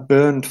West, they've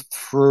burned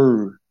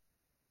through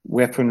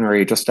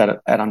weaponry just at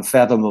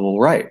unfathomable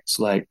rates.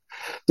 Like,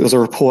 there was a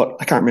report,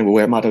 I can't remember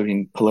where, it might have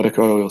been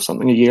Politico or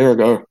something a year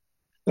ago.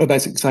 They were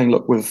basically saying,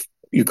 look,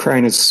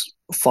 Ukraine is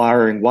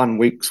firing 1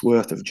 week's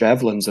worth of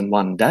javelins in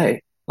one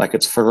day. Like,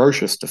 it's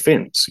ferocious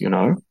defense,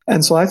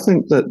 And so I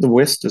think that the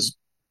West has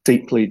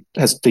deeply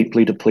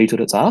depleted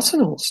its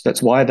arsenals.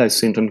 That's why they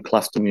sent in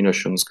cluster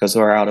munitions, because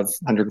they're out of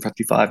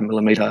 155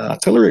 millimeter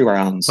artillery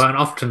rounds. But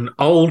often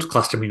old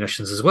cluster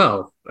munitions as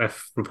well,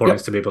 if reporting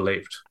is to be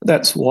believed.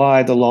 That's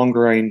why the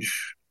longer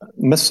range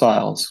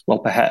missiles, well,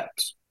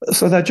 perhaps.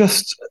 So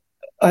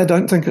I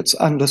don't think it's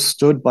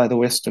understood by the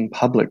Western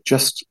public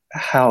just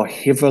how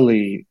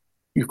heavily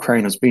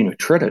Ukraine has been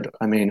treated.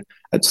 I mean,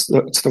 it's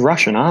the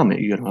Russian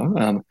army,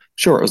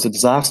 Sure, it was a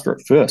disaster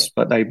at first,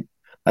 but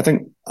I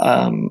think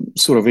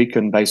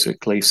Surovikin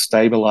basically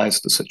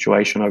stabilized the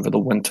situation over the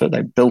winter.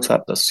 They built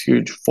up this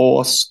huge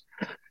force.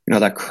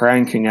 They're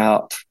cranking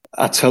out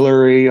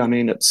artillery. I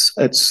mean,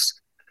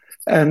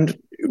 and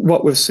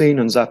what we've seen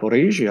in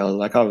Zaporizhia,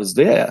 like I was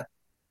there,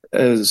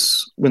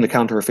 is when the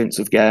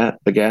counteroffensive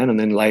began and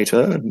then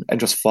later, and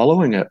just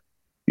following it,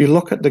 you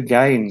look at the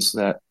gains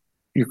that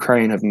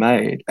Ukraine have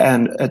made,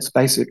 and it's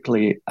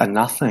basically a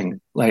nothing.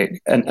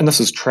 And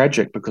this is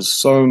tragic because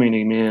so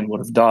many men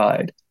would have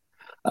died.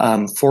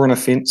 For an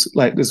offense,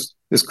 like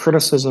there's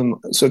criticism.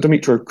 So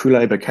Dmytro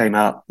Kuleba came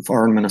out, the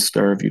foreign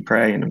minister of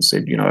Ukraine, and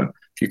said,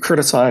 if you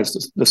criticize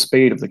the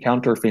speed of the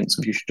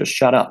counteroffensive, you should just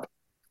shut up.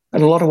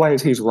 In a lot of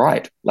ways, he's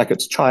right. Like,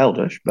 it's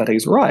childish, but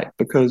he's right,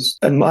 because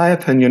in my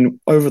opinion,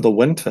 over the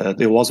winter,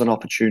 there was an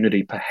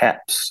opportunity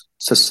perhaps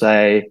to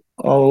say,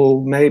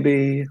 oh,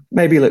 maybe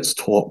let's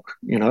talk,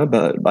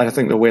 but I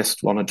think the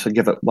West wanted to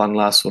give it one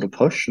last sort of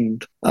push.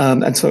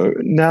 And so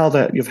now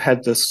that you've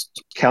had this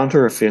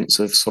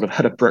counteroffensive sort of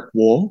hit a brick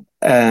wall,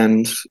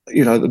 and,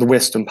 the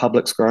Western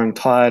public's growing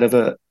tired of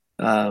it,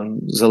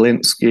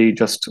 Zelensky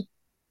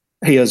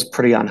he is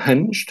pretty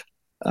unhinged.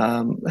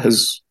 I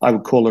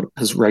would call it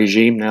his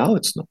regime now.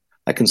 It's not,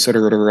 I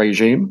consider it a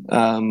regime.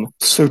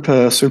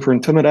 Super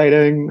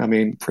intimidating. I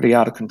mean, pretty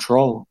out of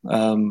control.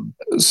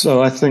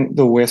 So I think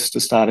the West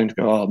is starting to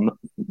go, oh,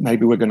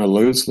 maybe we're going to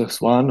lose this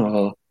one,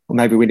 or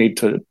maybe we need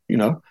to,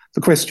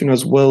 the question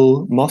is,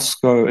 will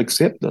Moscow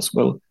accept this?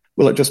 Will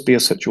it just be a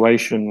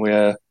situation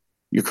where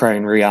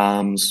Ukraine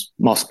rearms,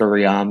 Moscow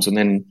rearms, and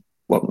then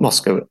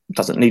Moscow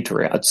doesn't need to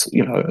rearm?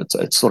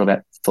 It's sort of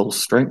at full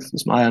strength,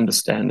 is my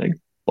understanding.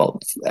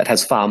 Well, it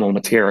has far more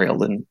material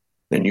than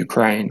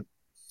Ukraine.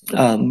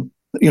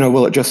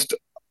 Will it just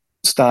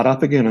start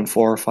up again in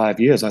 4 or 5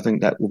 years? I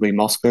think that will be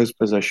Moscow's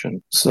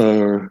position.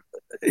 So,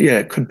 yeah,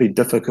 it could be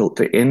difficult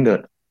to end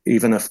it,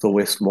 even if the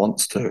West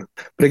wants to.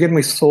 But again,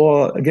 we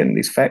saw,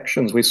 these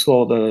factions. We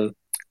saw there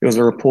was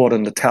a report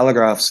in the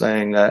Telegraph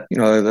saying that,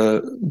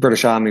 the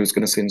British Army was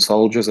going to send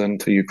soldiers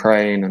into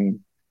Ukraine and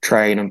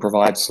train and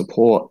provide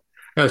support.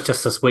 That was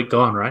just this week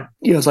gone, right?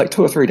 Yeah, it was like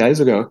 2 or 3 days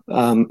ago.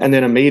 And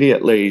then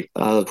immediately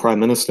the Prime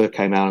Minister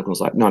came out and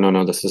was like,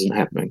 no, this isn't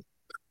happening.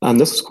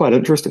 This is quite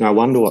interesting. I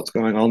wonder what's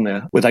going on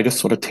there. Were they just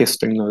sort of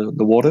testing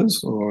the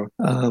waters?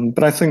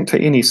 But I think to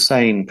any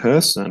sane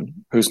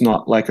person who's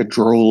not like a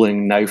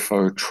drooling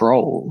NAFO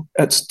troll,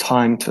 it's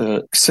time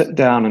to sit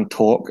down and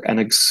talk and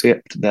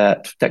accept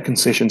that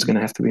concession's going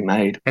to have to be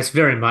made. It's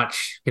very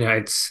much,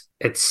 it's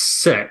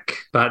sick,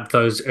 but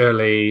those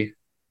early...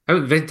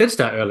 they did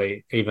start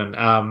early, even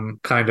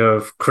kind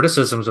of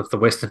criticisms of the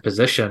Western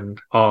position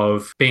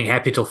of being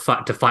happy to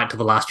fight to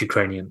the last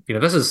Ukrainian.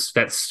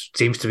 That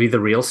seems to be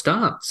the real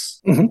stance.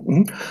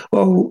 Mm-hmm.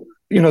 Well,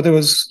 there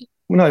was,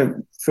 when I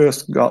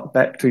first got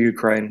back to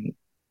Ukraine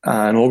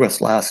in August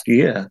last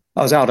year,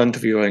 I was out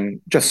interviewing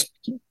just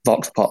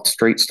Vox Pop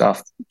street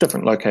stuff,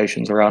 different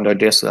locations around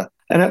Odessa.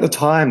 And at the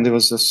time, there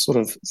was this sort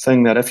of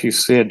thing that if you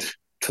said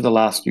to the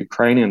last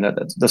Ukrainian that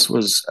this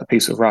was a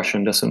piece of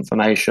Russian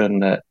disinformation.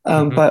 That,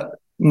 Mhm. but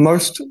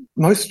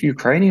most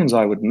Ukrainians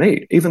I would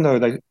meet, even though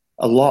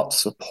a lot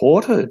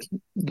supported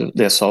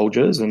their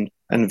soldiers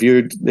and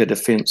viewed their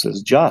defense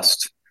as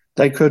just,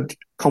 they could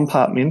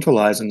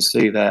compartmentalize and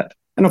see that,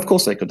 and of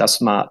course they could. They're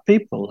smart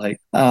people,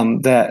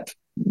 that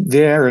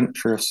their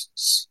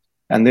interests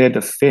and their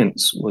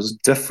defense was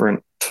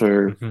different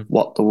to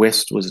what the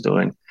West was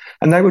doing.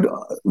 And they would,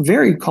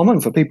 very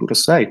common for people to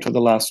say to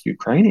the last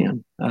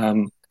Ukrainian.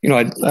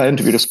 I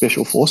interviewed a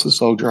special forces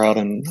soldier out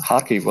in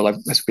Kharkiv. Well,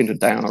 I spent a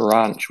day on a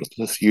ranch with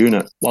this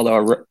unit while they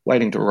were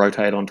waiting to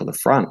rotate onto the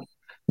front.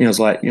 He was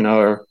like,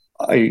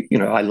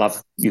 I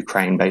love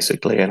Ukraine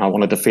basically, and I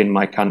want to defend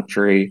my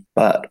country,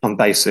 but I'm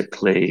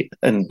basically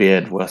in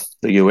bed with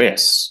the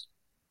US.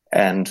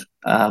 And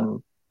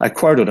I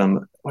quoted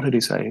him. What did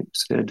he say? He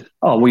said,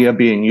 "Oh, we are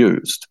being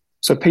used."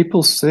 So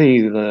people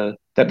see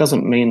that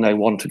doesn't mean they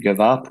want to give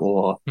up,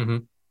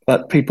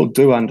 but people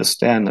do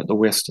understand that the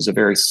West is a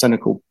very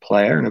cynical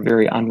player and a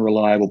very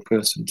unreliable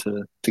person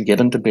to get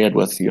into bed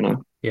with.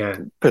 Yeah.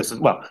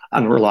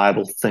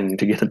 Unreliable thing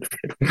to get into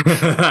bed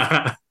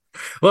with.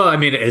 Well, I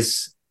mean, it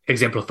is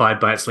exemplified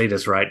by its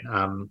leaders, right?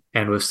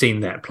 And we've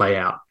seen that play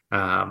out,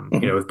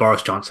 with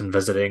Boris Johnson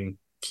visiting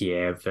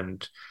Kiev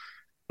and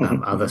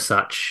other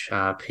such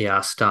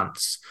PR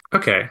stunts.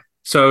 Okay,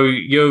 so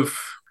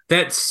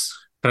that's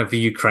kind of the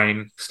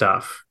Ukraine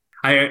stuff.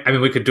 I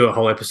mean, we could do a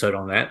whole episode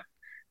on that,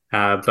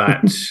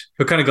 but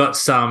we've kind of got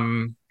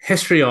some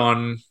history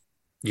on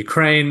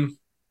Ukraine,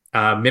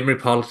 memory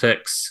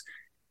politics,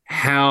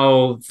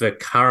 how the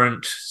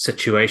current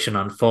situation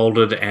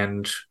unfolded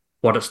and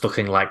what it's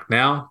looking like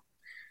now.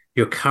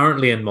 You're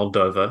currently in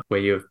Moldova, where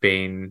you've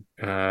been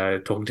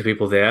talking to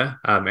people there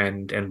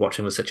and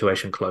watching the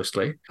situation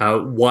closely.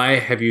 Why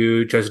have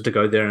you chosen to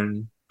go there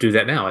and do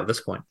that now at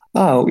this point?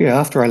 Oh, yeah.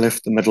 After I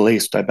left the Middle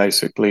East, I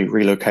basically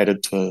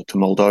relocated to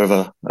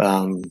Moldova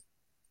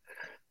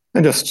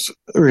and just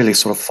really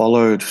sort of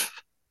followed.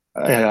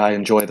 I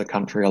enjoy the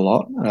country a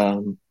lot.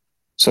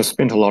 So I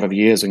spent a lot of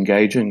years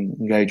engaging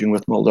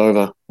with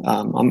Moldova.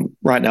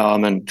 Right now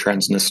I'm in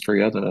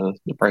Transnistria,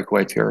 the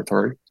breakaway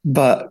territory.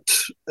 But,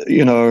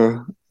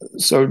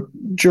 so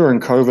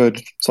during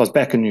COVID, so I was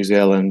back in New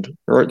Zealand,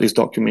 I wrote these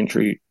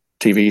documentary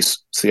TV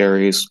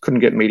series, couldn't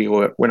get media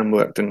work, went and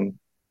worked in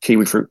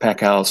kiwi fruit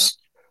pack house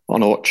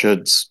on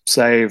orchards,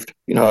 saved,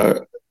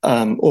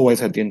 always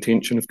had the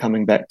intention of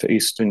coming back to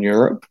Eastern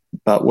Europe,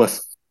 but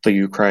with the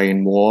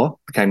Ukraine war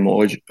became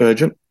more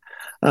urgent.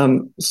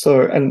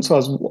 So I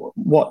was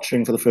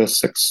watching for the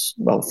first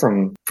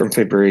from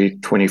February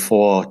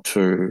 24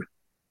 to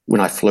when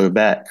I flew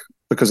back,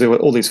 because there were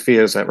all these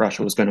fears that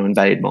Russia was going to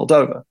invade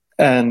Moldova.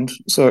 And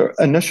so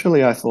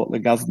initially I thought the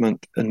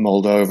government in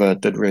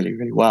Moldova did really,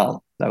 really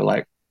well.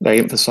 They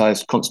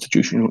emphasized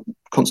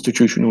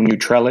constitutional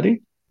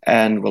neutrality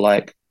and were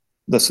like,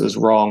 this is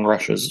wrong,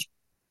 Russia's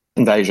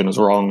invasion is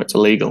wrong, it's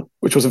illegal,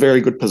 which was a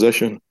very good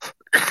position.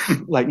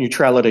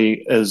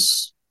 Neutrality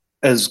is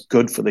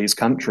good for these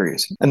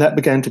countries. And that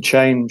began to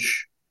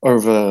change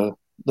over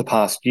the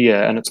past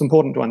year. And it's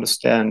important to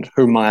understand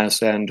who Maya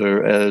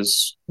Sandu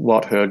is,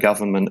 what her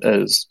government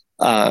is.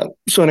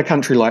 So in a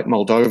country like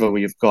Moldova,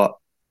 where you've got,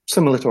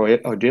 similar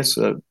to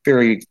Odessa,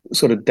 very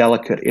sort of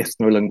delicate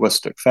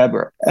ethno-linguistic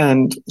fabric.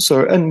 And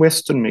so in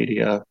Western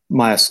media,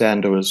 Maya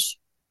Sandu is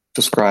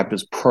described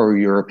as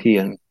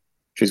pro-European.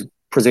 She's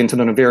presented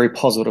in a very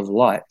positive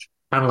light.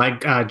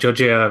 Unlike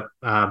Giorgia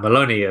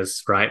Meloni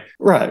is, right?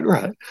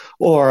 Right.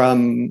 Or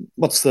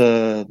what's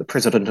the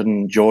president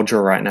in Georgia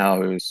right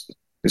now who's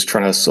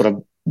trying to sort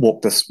of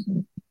walk this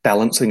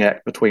balancing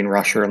act between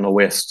Russia and the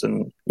West,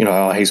 and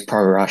he's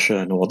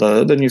pro-Russian, or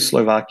the new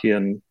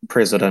Slovakian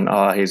president,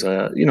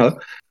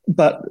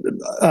 but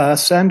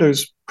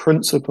Sandu's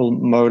principal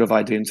mode of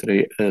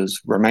identity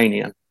is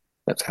Romanian.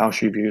 That's how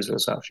she views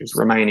herself. She's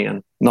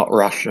Romanian, not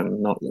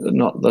Russian,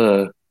 not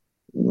those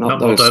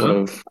Moldova?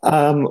 sort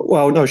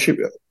of. No, she.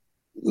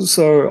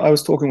 So I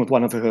was talking with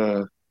one of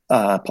her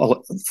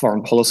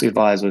foreign policy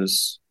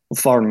advisors,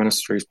 foreign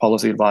ministry's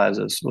policy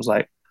advisors. Was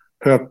like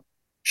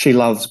she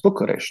loves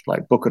Bucharest.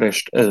 Like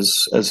Bucharest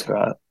is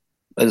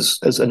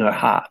in her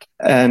heart.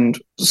 And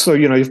so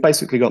you've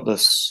basically got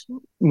this.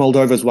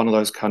 Moldova is one of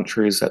those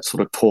countries that's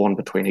sort of torn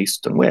between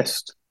East and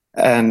West.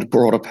 And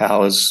broader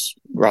powers,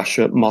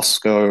 Russia,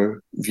 Moscow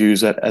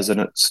views it as in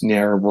its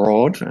near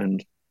abroad,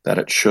 and that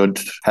it should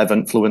have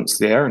influence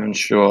there and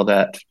ensure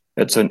that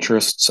its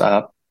interests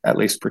are at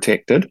least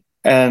protected.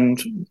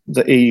 And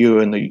the EU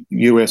and the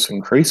US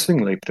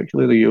increasingly,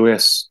 particularly the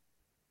US,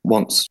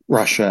 wants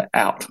Russia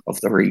out of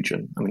the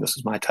region. I mean, this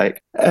is my take.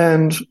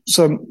 And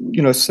so,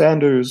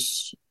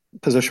 Sandu's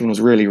position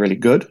was really, really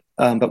good.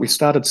 But we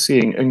started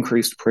seeing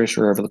increased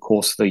pressure over the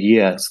course of the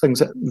year. Things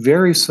that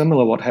very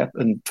similar what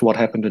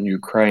happened in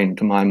Ukraine,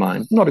 to my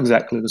mind. Not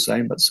exactly the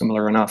same, but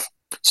similar enough.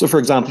 So, for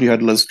example, you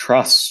had Liz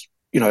Truss,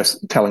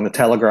 telling the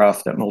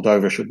Telegraph that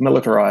Moldova should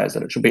militarize,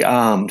 that it should be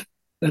armed,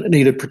 that it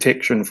needed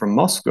protection from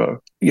Moscow.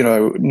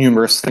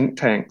 Numerous think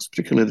tanks,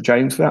 particularly the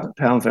Jamestown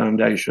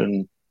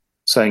Foundation,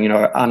 saying,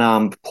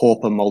 unarmed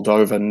pauper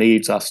Moldova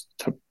needs us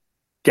to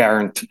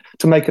guarantee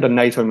to make it a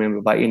NATO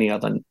member by any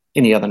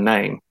other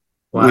name.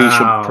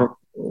 Wow.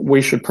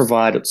 We should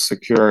provide its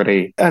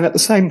security. And at the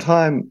same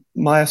time,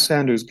 Maya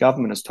Sandu's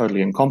government is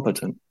totally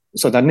incompetent.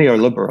 So they're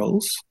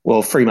neoliberals,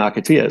 well, free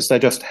marketeers. They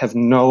just have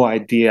no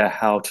idea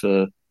how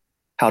to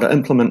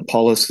implement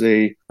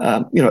policy.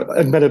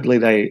 Admittedly,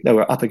 they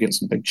were up against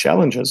some big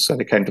challenges. So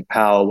they came to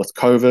power with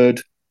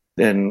COVID.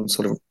 Then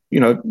sort of,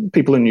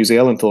 people in New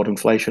Zealand thought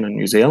inflation in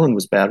New Zealand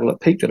was bad. Well,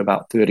 it peaked at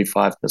about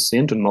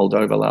 35% in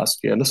Moldova last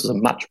year. And this is a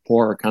much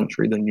poorer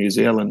country than New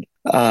Zealand.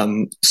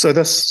 So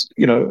this,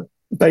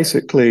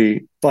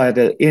 basically by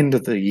the end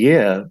of the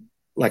year,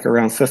 like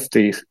around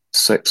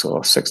 56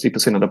 or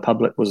 60% of the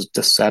public was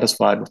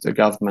dissatisfied with the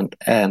government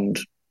and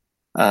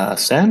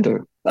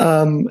Sandu.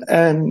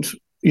 And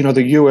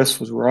the US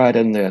was right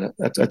in there.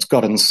 It's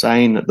got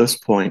insane at this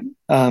point.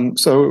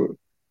 So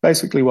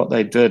basically what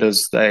they did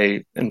is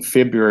in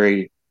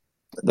February,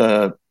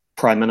 the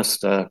Prime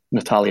Minister,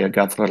 Natalia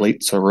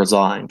Gavrilitsa,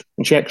 resigned.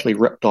 And she actually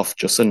ripped off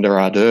Jacinda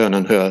Ardern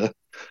in her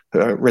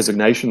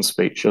resignation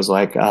speech. She was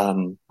like,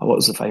 what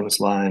was the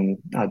famous line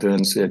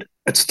Ardern said?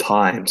 It's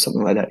time,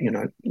 something like that,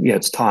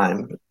 it's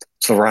time.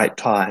 It's the right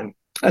time.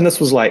 And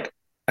this was like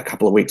a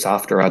couple of weeks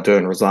after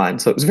Ardern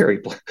resigned. So it was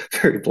very,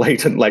 very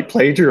blatant, like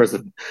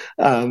plagiarism.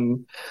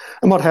 And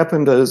what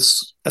happened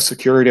is a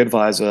security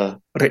advisor,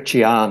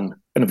 Recian,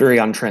 in a very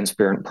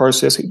untransparent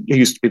process, he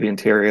used to be the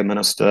interior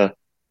minister,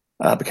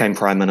 became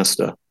prime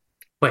minister.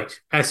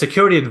 Wait, a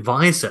security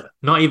advisor,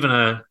 not even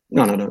a...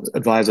 No,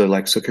 advisor,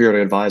 like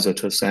security advisor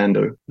to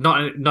Sandu.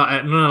 Not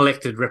an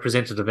elected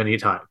representative of any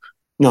type.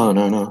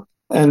 No.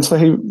 And so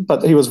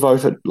he was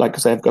voted, like,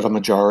 because they've got a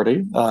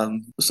majority. But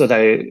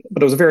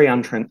it was a very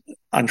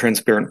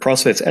untransparent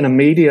process. And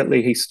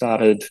immediately he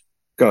started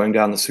going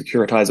down the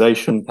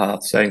securitization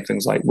path, saying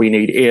things like, we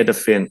need air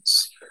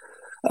defense.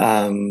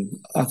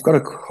 I've got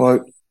a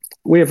quote.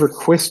 We have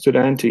requested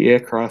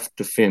anti-aircraft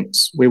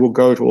defense. We will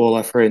go to all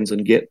our friends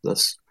and get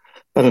this.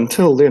 But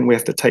until then, we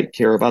have to take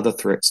care of other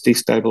threats: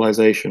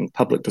 destabilization,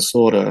 public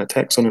disorder,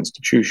 attacks on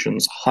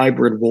institutions,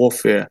 hybrid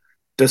warfare,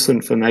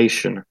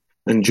 disinformation,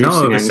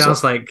 inducing it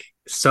sounds like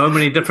so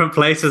many different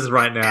places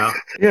right now.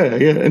 Yeah,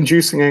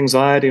 inducing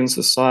anxiety in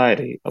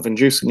society, of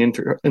inducing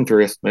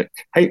interethnic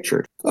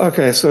hatred.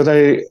 Okay, so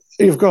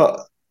you've got,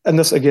 and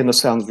this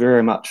sounds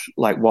very much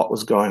like what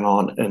was going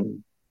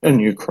on in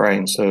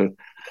Ukraine. So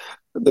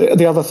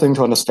the other thing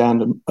to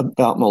understand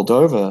about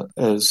Moldova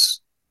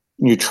is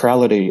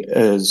neutrality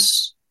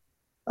is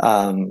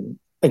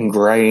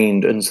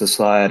ingrained in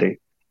society,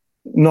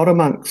 not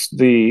amongst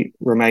the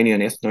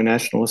Romanian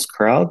ethno-nationalist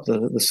crowd,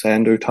 the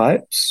Sandu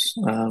types,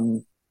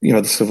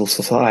 the civil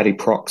society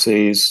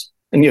proxies.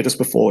 And just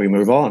before we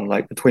move on,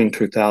 like between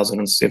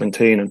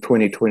 2017 and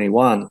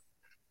 2021,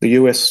 the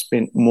US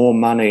spent more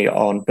money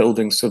on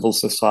building civil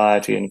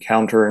society and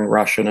countering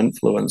Russian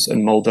influence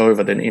in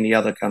Moldova than any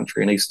other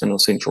country in Eastern or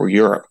Central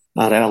Europe.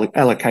 They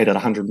allocated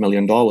 $100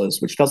 million,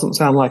 which doesn't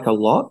sound like a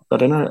lot,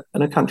 but in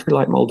a country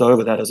like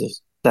Moldova,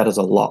 that is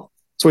a lot.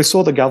 So we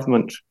saw the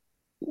government,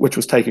 which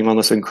was taking on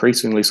this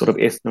increasingly sort of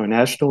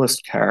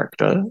ethno-nationalist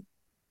character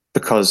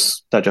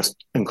because they're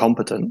just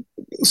incompetent,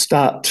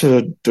 start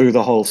to do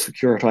the whole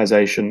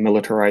securitization,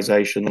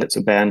 militarization, let's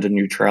abandon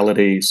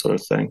neutrality sort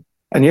of thing.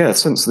 And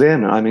since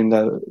then, I mean,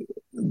 the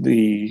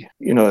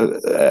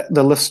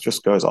list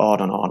just goes on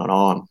and on and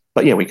on.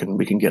 But we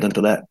can get into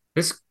that.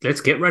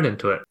 Let's get right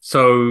into it.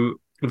 So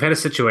we've had a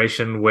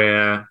situation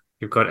where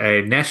you've got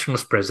a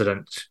nationalist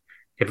president,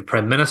 you have a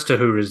prime minister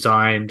who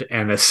resigned,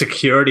 and a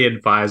security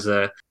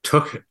advisor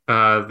took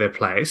their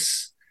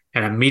place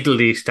and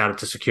immediately started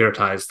to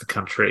securitize the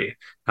country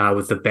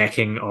with the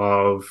backing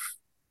of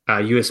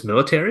US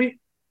military,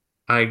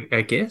 I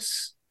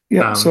guess.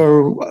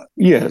 So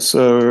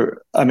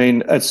I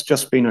mean, it's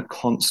just been a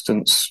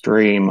constant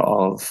stream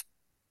of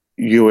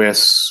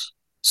US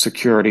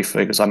security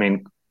figures. I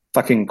mean,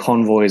 fucking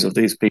convoys of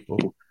these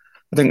people.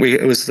 I think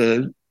it was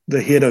the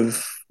head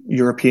of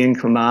European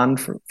Command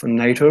from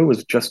NATO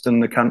was just in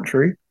the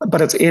country,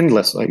 but it's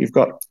endless. Like, you've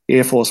got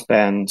Air Force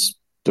bands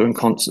doing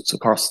concerts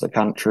across the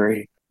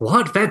country.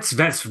 What?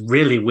 That's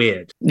really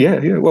weird.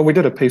 Yeah. Well, we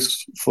did a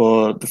piece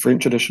for the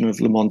French edition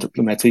of Le Monde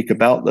Diplomatique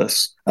about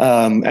this,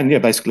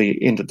 and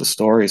basically ended the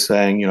story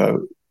saying,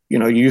 you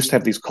used to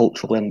have these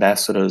cultural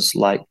ambassadors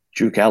like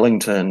Duke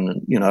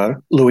Ellington,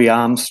 Louis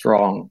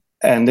Armstrong,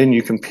 and then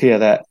you compare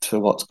that to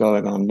what's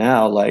going on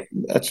now. Like,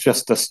 it's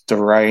just this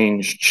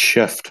deranged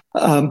shift.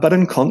 But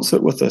in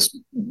concert with this,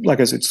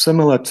 like I said,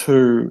 similar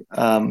to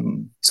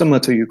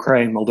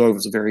Ukraine, Moldova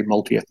is a very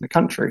multi-ethnic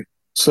country.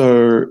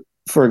 So,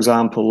 for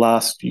example,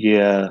 last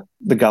year,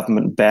 the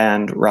government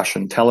banned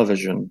Russian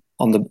television,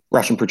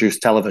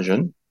 Russian-produced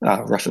television,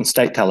 Russian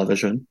state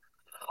television,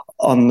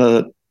 on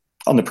the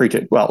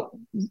pretext,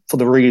 for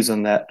the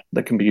reason that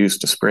can be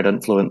used to spread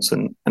influence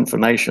and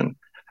information.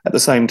 At the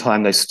same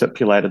time, they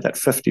stipulated that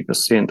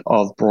 50%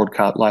 of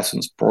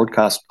licensed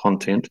broadcast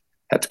content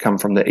had to come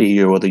from the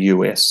EU or the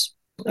US.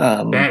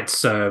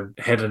 That's a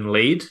hidden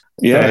lead.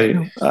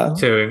 Yeah.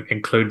 To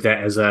include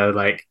that as a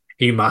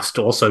you must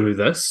also do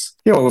this.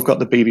 Yeah, well, we've got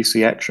the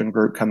BBC Action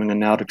Group coming in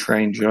now to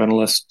train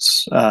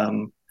journalists.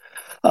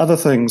 Other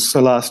things.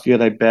 So last year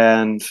they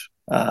banned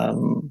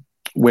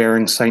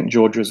wearing St.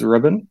 George's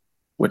ribbon,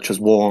 which is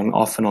worn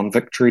often on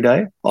Victory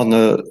Day,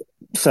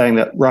 saying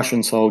that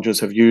Russian soldiers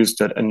have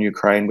used it in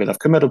Ukraine where they've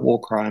committed war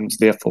crimes,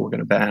 therefore we're going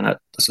to ban it.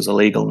 This is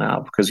illegal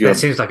now because that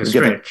seems like a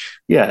stretch.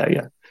 Yeah.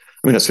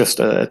 I mean, it's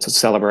a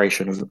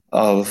celebration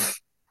of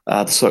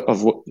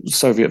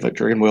Soviet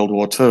victory in World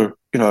War II.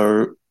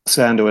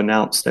 Sandu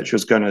announced that she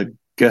was going to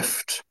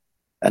gift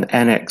an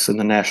annex in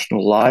the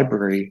National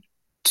Library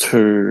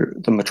to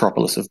the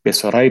metropolis of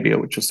Bessarabia,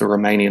 which is the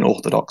Romanian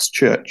Orthodox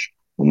Church.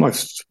 Well,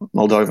 most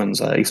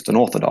Moldovans are Eastern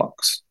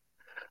Orthodox.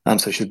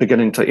 So she's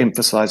beginning to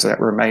emphasize that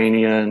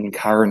Romanian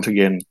current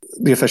again.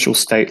 The official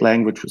state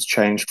language was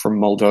changed from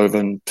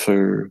Moldovan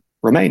to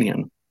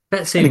Romanian.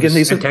 That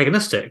seems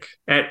antagonistic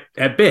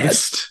at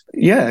best.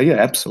 Yeah,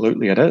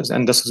 absolutely it is.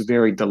 And this is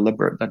very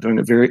deliberate. They're doing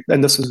it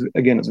and this is,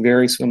 again, it's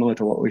very similar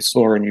to what we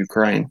saw in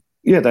Ukraine.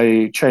 Yeah,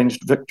 they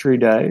changed Victory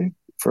Day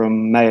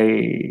from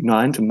May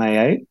 9 to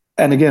May 8.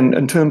 And again,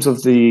 in terms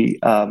of the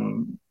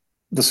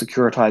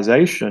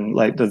securitization,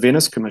 like the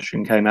Venice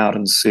Commission came out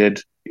and said,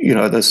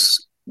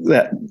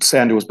 that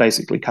Sandu was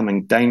basically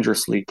coming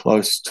dangerously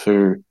close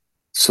to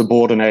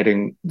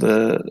subordinating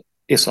the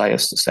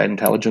SIS, the State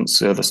Intelligence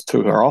Service,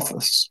 to her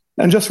office.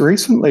 And just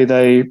recently,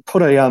 they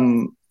put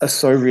a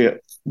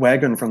Soviet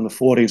wagon from the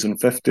 40s and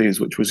 50s,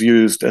 which was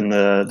used in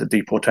the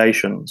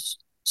deportations.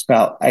 It's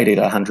about 80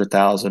 to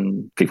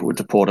 100,000 people were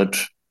deported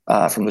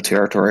from the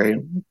territory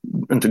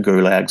into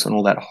gulags and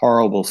all that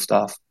horrible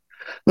stuff.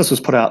 This was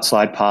put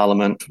outside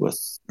Parliament with,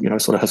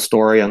 sort of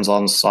historians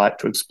on site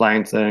to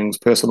explain things,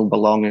 personal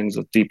belongings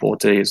of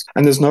deportees.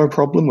 And there's no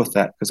problem with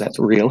that because that's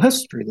real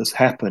history. This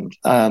happened.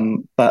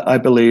 But I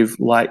believe,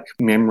 like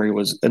memory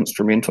was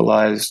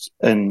instrumentalized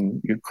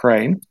in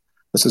Ukraine,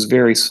 this is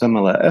very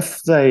similar.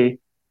 If they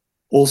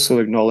also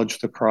acknowledge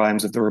the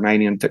crimes of the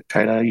Romanian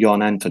dictator,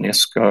 Ion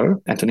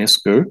Antonescu,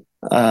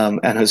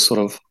 and his sort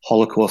of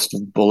Holocaust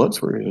of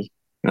bullets, where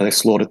they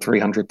slaughtered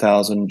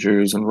 300,000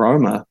 Jews in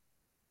Roma,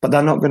 but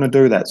they're not going to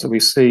do that. So we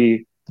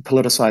see the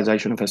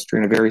politicization of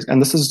history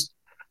and this is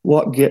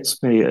what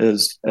gets me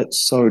is it's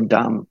so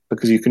dumb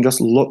because you can just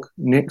look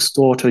next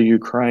door to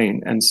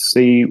Ukraine and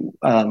see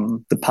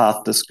the path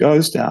this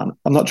goes down.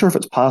 I'm not sure if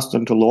it's passed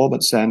into law,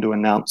 but Sandu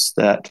announced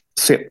that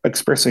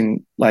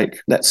expressing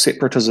like that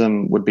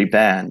separatism would be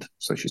banned.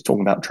 So she's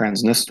talking about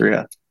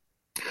Transnistria,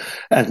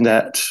 and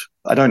that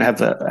I don't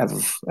have it in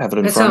front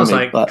of me. It sounds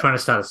like trying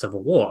to start a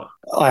civil war.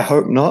 I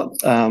hope not.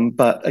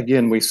 But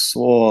again, we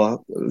saw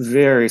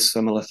very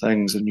similar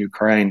things in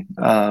Ukraine.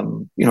 Where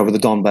the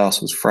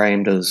Donbass was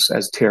framed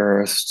as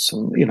terrorists,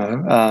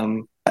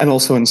 and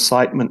also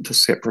incitement to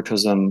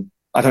separatism.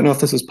 I don't know if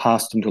this is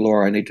passed into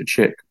law. I need to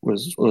check.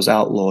 Was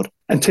outlawed,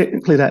 and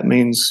technically that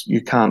means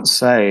you can't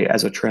say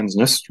as a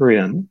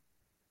Transnistrian,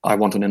 "I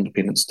want an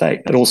independent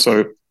state." It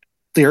also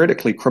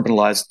theoretically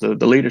criminalized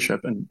the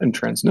leadership in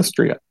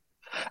Transnistria.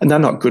 And they're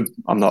not good.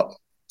 I'm not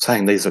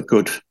saying these are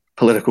good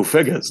political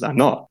figures. They're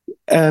not.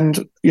 And,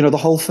 the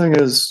whole thing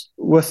is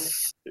with,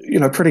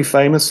 pretty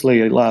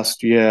famously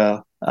last year,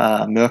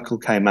 Merkel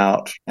came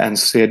out and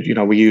said,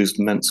 we used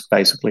Minsk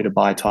basically to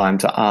buy time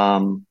to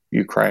arm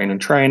Ukraine and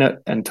train it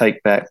and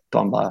take back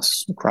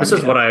Donbass. Crimea. This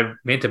is what I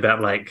meant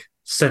about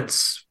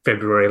since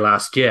February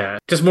last year.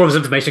 Just more of this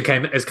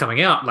information is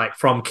coming out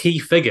from key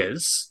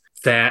figures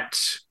that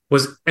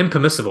was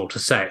impermissible to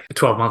say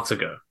 12 months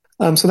ago.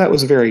 So that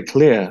was very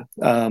clear.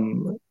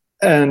 And,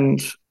 I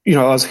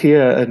was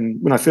here,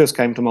 and when I first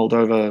came to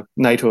Moldova,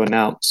 NATO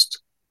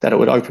announced that it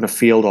would open a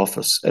field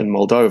office in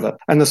Moldova.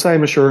 And the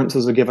same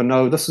assurances are given,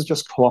 no, this is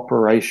just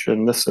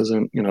cooperation. This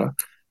isn't,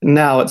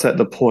 now it's at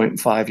the point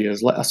 6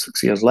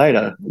 years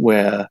later,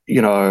 where,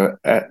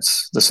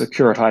 it's the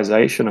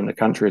securitization in the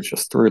country is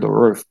just through the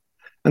roof.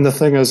 And the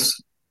thing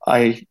is,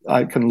 I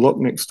can look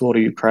next door to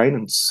Ukraine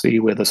and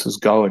see where this is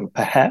going.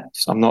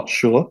 Perhaps, I'm not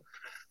sure,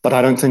 but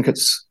I don't think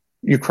it's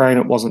Ukraine.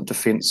 It wasn't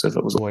defensive.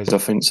 It was always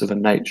offensive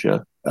in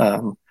nature.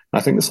 I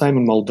think the same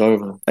in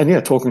Moldova.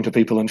 And talking to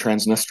people in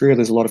Transnistria,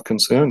 there's a lot of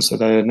concern. So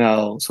they're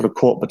now sort of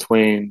caught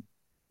between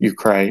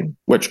Ukraine,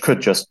 which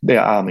could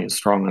their army is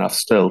strong enough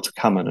still to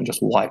come in and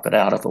just wipe it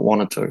out if it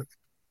wanted to,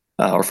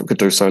 or if it could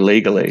do so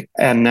legally.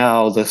 And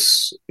now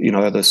this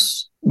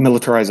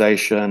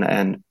militarization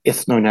and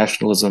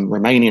ethno-nationalism,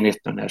 Romanian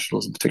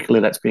ethno-nationalism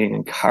particularly, that's being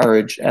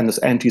encouraged, and this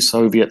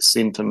anti-Soviet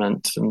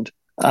sentiment and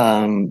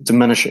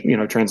diminishing,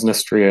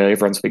 Transnistria,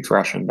 everyone speaks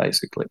Russian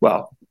basically.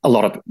 Well,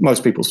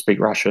 most people speak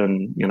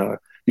Russian,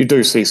 you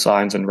do see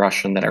signs in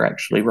Russian that are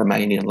actually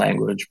Romanian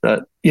language,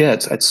 but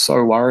it's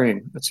so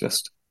worrying.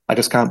 I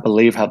just can't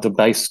believe how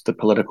debased the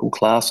political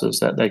class is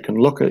that they can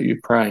look at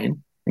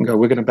Ukraine and go,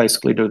 we're going to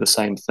basically do the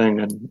same thing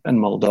in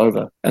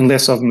Moldova,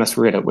 unless I've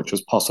misread it, which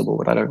is possible,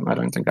 but I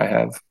don't think I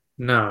have.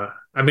 No,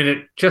 I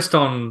mean, just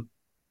on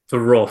the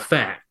raw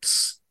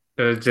facts,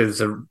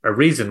 there's a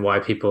reason why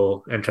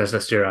people in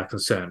Transnistria are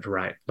concerned,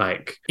 right?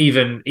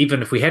 Even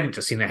if we hadn't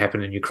just seen that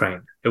happen in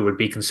Ukraine, it would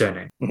be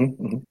concerning.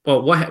 Mm-hmm.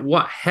 Well,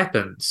 what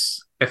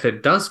happens if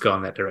it does go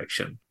in that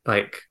direction?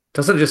 Like,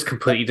 doesn't it just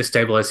completely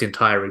destabilize the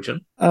entire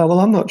region? Well,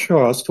 I'm not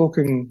sure. I was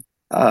talking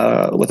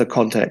with a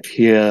contact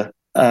here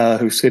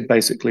who said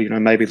basically,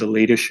 maybe the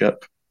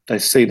leadership, they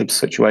see the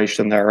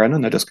situation they're in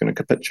and they're just going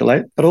to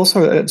capitulate. But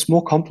also, it's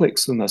more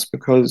complex than this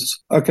because,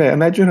 okay,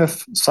 imagine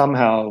if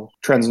somehow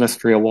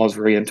Transnistria was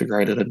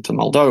reintegrated into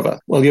Moldova.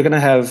 Well, you're going to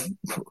have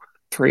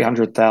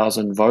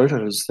 300,000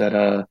 voters that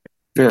are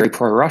very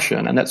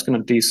pro-Russian, and that's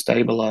going to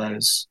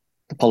destabilize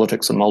the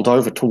politics in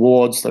Moldova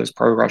towards those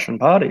pro-Russian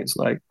parties,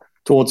 like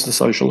towards the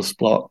Socialist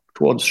Bloc,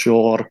 towards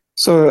Shor.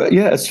 So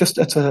yeah,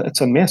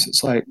 it's a mess.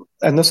 It's like,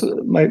 and this is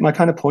my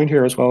kind of point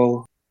here as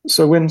well.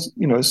 So when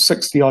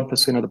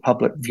 60% of the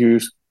public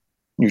views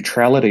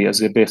neutrality as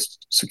their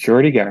best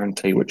security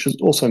guarantee, which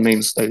also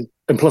means they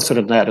implicit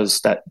in that is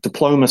that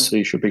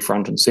diplomacy should be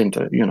front and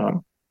center.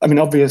 I mean,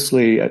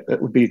 obviously,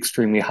 it would be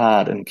extremely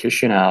hard in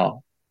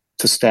Chisinau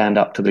to stand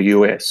up to the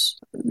US.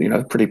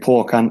 Pretty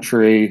poor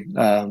country.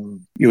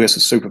 US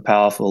is super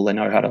powerful. They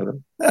know how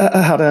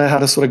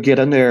to sort of get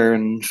in there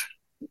and,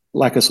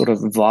 like a sort of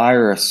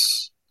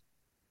virus,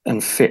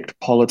 infect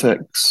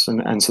politics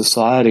and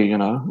society.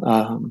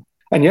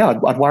 And yeah,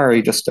 I'd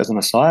worry, just as an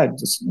aside,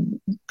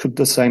 could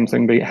the same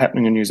thing be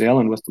happening in New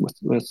Zealand with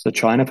the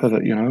China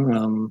pivot?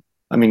 New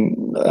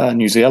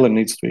Zealand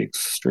needs to be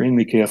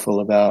extremely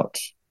careful about.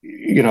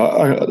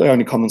 The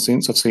only common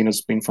sense I've seen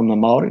has been from the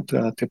Māori,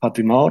 Te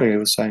Patu Māori, who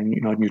was saying,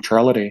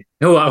 neutrality.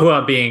 Who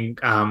are being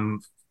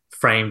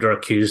framed or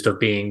accused of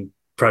being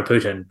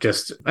pro-Putin.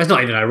 Just, it's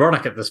not even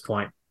ironic at this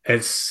point.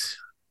 It's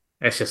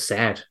just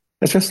sad.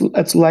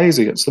 It's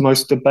lazy. It's the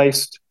most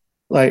debased,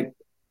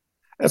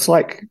 it's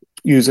like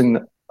using,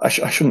 I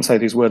shouldn't say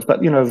these words,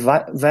 but,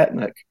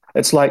 Vatnik,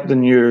 it's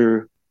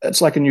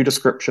like a new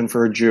description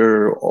for a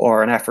Jew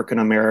or an African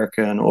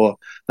American, or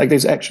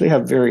these actually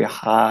have very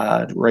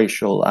hard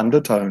racial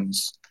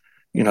undertones.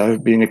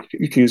 Being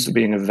accused of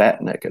being a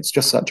Vatnik, it's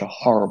just such a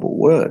horrible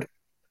word.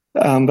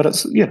 But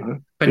it's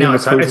But now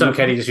it's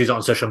okay to just use it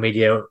on social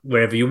media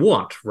wherever you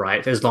want,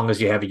 right? As long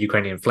as you have a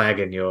Ukrainian flag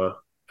in your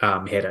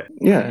header.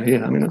 Yeah.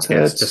 I mean, it's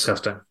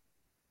disgusting.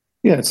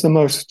 Yeah, it's the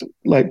most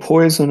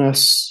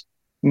poisonous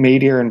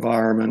media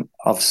environment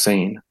I've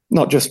seen.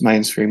 Not just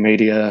mainstream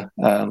media,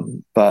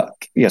 but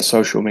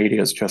social media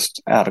is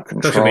just out of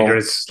control. Social media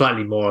is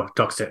slightly more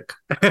toxic.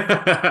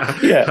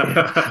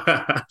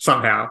 Yeah.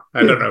 Somehow.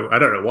 I don't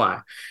know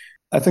why.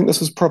 I think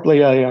this is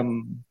probably I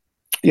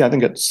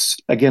think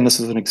this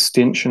is an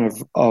extension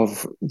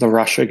of the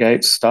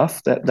Russiagate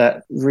stuff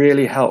that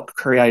really helped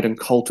create and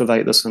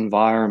cultivate this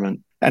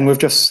environment. And we've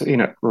just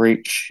seen it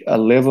reach a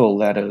level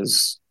that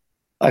is,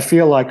 I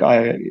feel like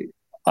I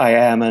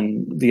am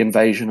in the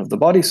invasion of the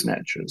body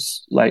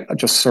snatchers,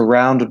 just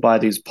surrounded by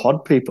these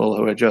pod people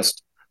who are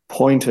just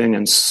pointing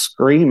and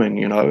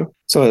screaming,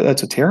 So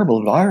it's a terrible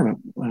environment.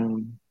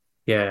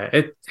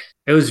 It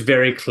was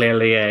very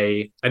clearly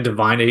a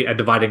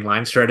dividing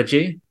line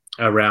strategy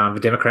around the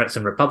Democrats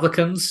and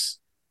Republicans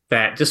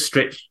that just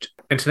stretched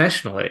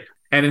internationally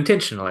and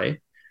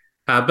intentionally.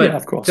 But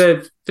of course.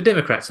 The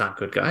Democrats aren't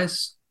good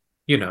guys.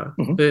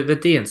 Mm-hmm. The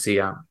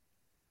DNC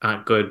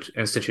aren't good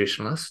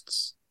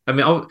institutionalists. I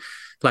mean, are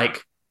they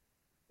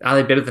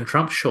better than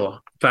Trump? Sure.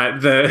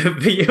 But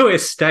the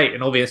US state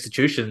and all the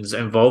institutions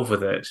involved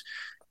with it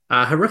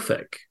are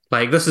horrific.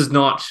 This is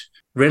not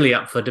really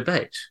up for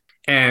debate.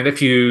 And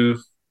if you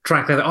try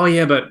and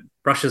claim, but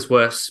Russia's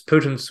worse,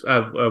 Putin's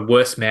a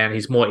worse man,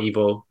 he's more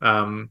evil,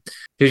 Xi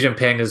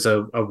Jinping is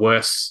a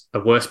worse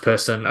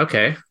person,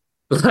 okay.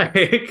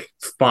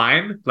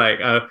 Fine.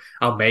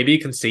 I'll maybe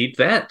concede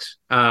that.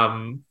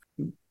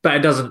 But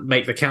it doesn't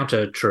make the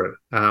counter true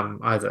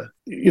either.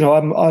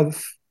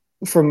 I've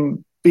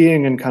from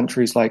being in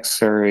countries like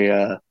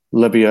Syria,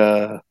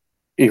 Libya,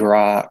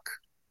 Iraq,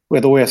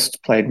 where the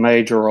West played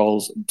major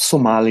roles,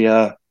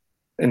 Somalia,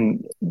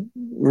 in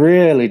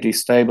really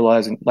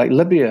destabilizing.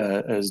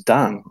 Libya is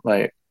done.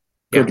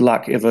 Good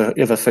luck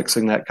ever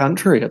fixing that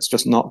country. It's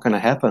just not going to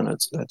happen.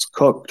 It's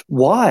cooked.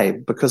 Why?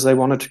 Because they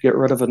wanted to get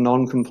rid of a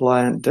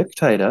non-compliant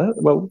dictator.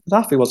 Well,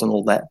 Gaddafi wasn't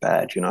all that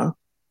bad,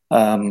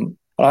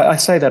 I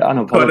say that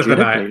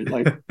unapologetically.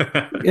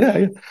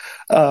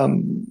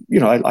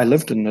 I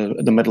lived in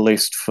the Middle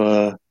East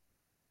for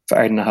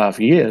 8.5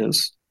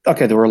 years.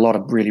 Okay, there were a lot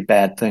of really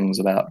bad things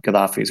about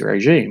Gaddafi's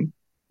regime,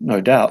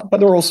 no doubt, but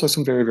there were also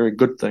some very, very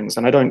good things,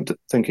 and I don't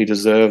think he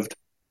deserved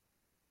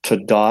to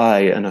die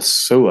in a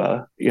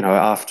sewer,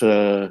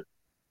 after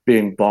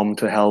being bombed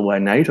to hell by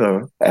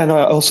NATO. And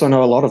I also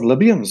know a lot of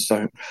Libyans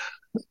don't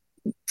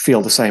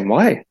feel the same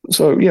way.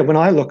 So, when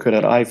I look at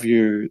it, I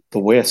view the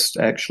West,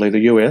 actually,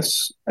 the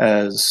US,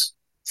 as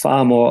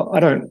far more,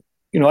 again,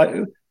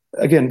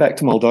 back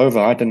to Moldova,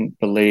 I didn't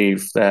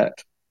believe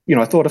that,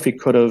 I thought if he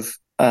could have,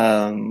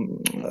 Putin,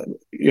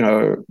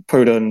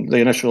 the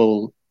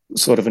initial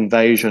sort of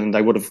invasion,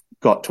 they would have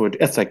got to it,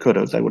 if they could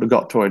have, they would have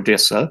got to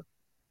Odessa,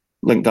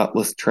 linked up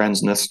with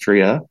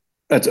Transnistria.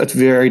 It's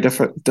very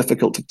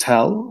difficult to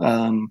tell.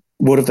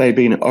 Would have they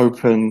been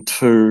open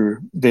to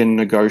then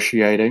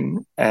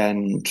negotiating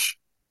and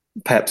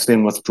perhaps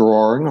then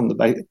withdrawing on the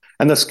base.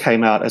 And this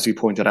came out, as you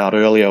pointed out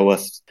earlier,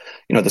 with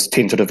this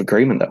tentative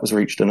agreement that was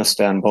reached in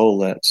Istanbul.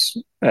 That's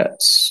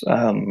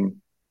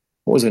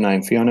what was her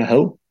name, Fiona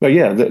Hill. But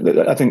yeah,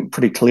 I think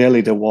pretty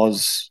clearly there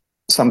was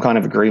some kind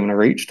of agreement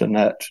reached, and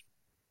that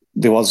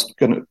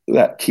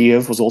that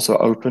Kiev was also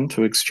open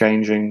to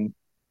exchanging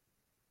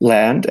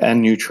land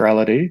and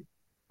neutrality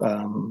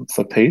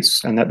for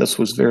peace, and that this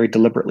was very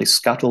deliberately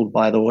scuttled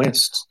by the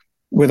West.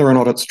 Whether or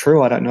not it's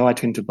true, I don't know. I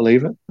tend to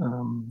believe it.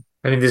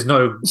 I mean, there's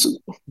no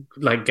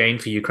gain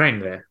for Ukraine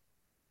there.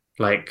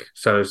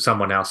 So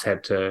someone else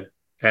had to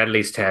at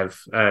least have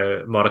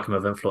a modicum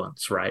of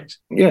influence, right?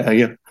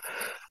 Yeah.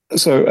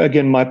 So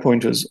again, my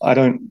point is, I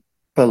don't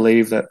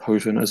believe that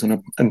Putin is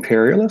an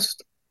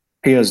imperialist.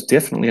 He is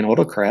definitely an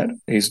autocrat.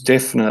 He's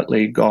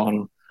definitely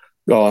gone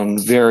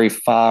very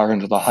far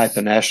into the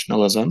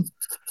hyper-nationalism.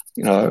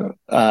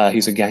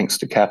 He's a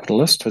gangster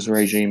capitalist. His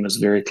regime is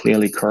very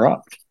clearly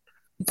corrupt.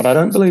 But I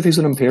don't believe he's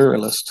an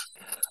imperialist.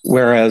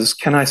 Whereas,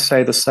 can I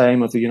say the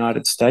same of the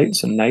United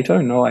States and NATO?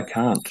 No, I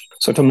can't.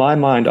 So to my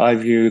mind, I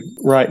view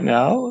right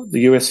now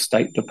the US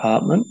State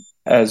Department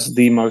as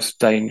the most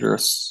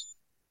dangerous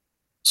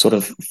sort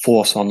of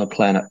force on the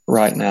planet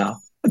right now.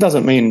 It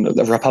doesn't mean that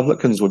the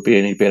Republicans would be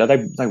any better.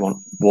 They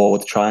want war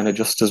with China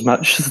just as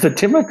much as the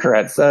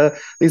Democrats.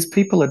 These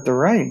people are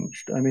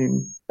deranged. I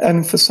mean,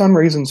 and for some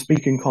reason,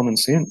 speaking common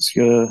sense,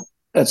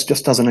 it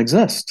just doesn't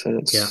exist.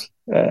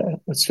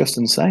 It's just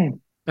insane.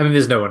 I mean,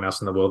 there's no one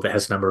else in the world that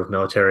has a number of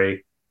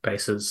military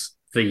bases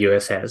the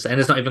US has, and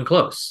it's not even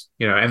close.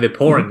 And they're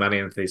pouring money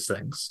into these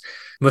things.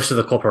 Most of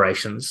the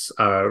corporations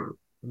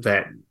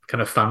that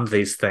kind of fund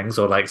these things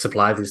or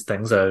supply these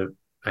things are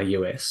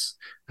US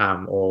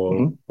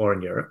or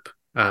in Europe.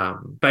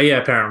 But yeah,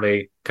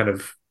 apparently kind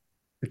of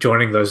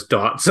joining those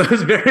dots,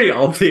 those very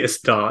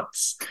obvious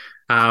dots,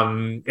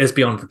 is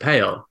beyond the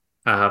pale.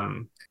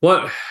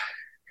 What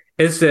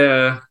is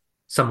there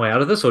some way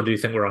out of this, or do you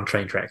think we're on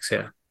train tracks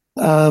here?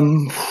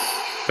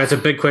 That's a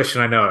big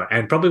question, I know,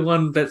 and probably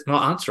one that's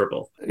not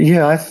answerable.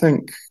 Yeah, I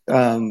think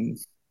the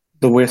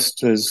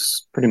West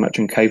is pretty much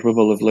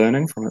incapable of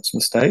learning from its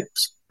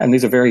mistakes, and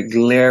these are very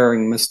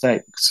glaring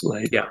mistakes.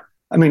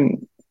 I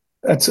mean,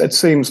 it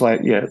seems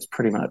like it's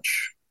pretty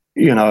much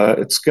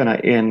it's going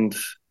to end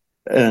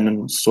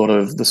in sort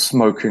of the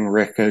smoking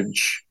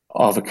wreckage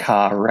of a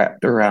car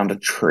wrapped around a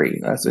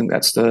tree. I think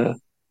that's the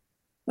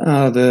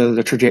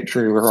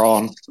trajectory we're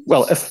on.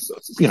 Well, if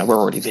we're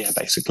already there,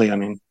 basically. I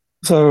mean,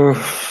 so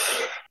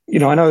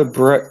I know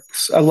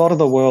BRICS. A lot of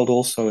the world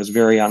also is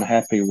very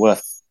unhappy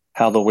with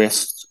how the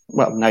West,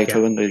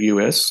 NATO and the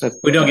US.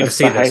 We don't get to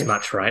see this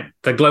much, right?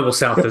 The global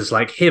South is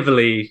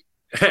heavily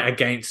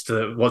against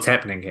what's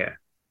happening here.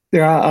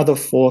 There are other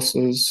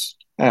forces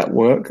at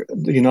work.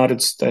 The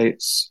United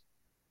States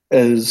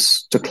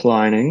is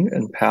declining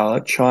in power.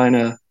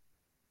 China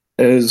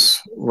is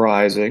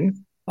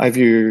rising. I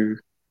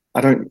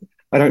don't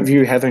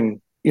view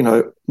having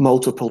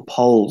multiple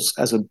poles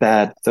as a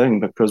bad thing,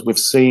 because we've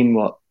seen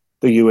what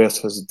the US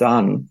has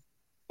done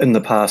in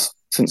the past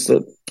since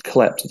the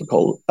collapse of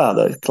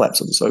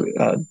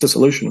the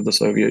dissolution of the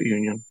Soviet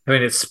Union. I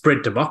mean, it's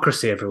spread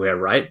democracy everywhere,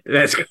 right?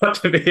 That's got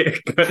to be a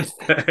good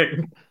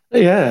thing.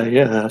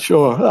 Yeah,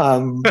 sure.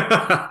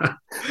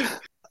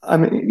 I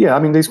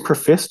mean, these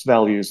professed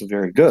values are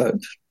very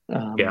good.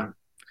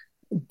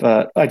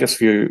 But I just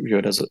view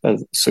it as a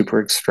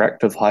super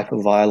extractive,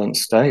 hyper-violent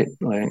state.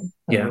 And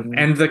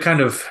the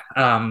kind of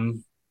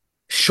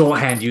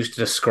shorthand used to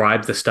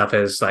describe the stuff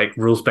as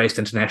rules-based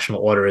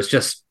international order is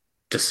just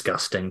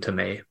disgusting to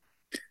me.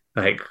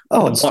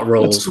 What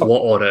rules,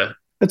 what order?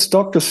 It's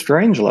Dr.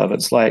 Strangelove.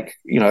 It's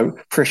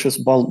precious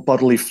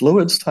bodily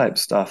fluids type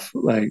stuff.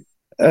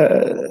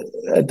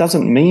 It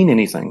doesn't mean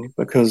anything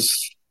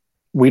because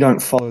we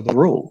don't follow the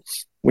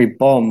rules. We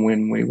bomb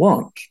when we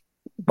want.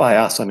 By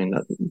us, I mean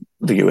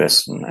the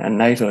US and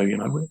NATO.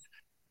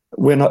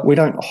 We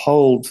don't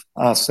hold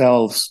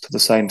ourselves to the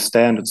same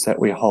standards that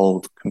we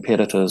hold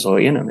competitors or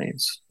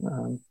enemies.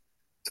 So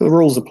the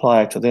rules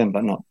apply to them,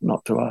 but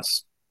not to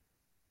us.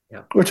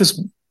 Yeah, which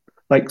is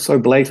so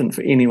blatant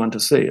for anyone to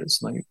see.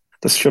 It's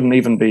this shouldn't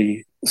even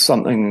be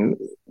something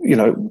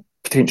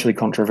potentially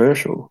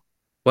controversial.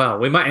 Well,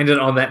 we might end it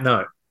on that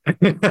note.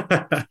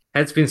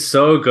 It's been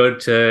so good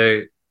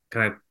to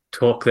kind of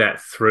talk that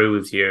through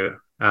with you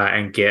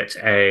and get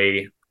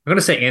I'm going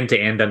to say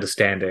end-to-end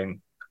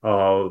understanding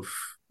of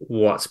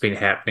what's been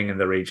happening in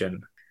the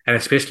region, and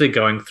especially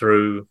going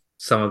through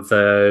some of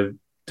the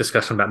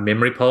discussion about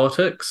memory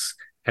politics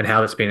and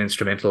how that's been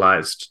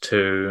instrumentalized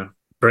to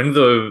bring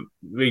the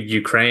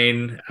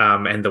Ukraine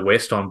and the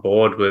West on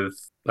board with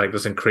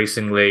this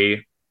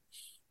increasingly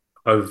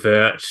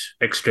overt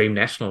extreme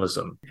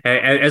nationalism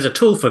as a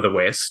tool for the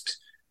West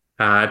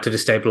to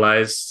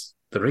destabilize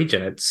the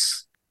region.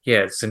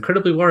 It's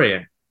incredibly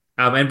worrying.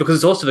 And because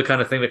it's also the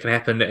kind of thing that can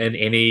happen in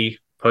any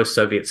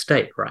post-Soviet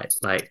state, right?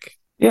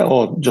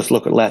 Or just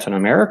look at Latin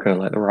America,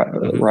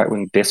 the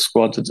right-wing death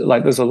squads.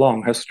 There's a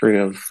long history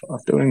of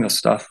doing this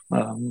stuff.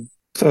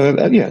 So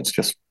yeah, it's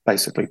just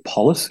basically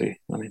policy.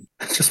 I mean,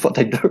 it's just what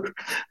they do.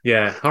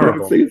 Yeah,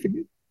 horrible.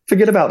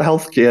 Forget about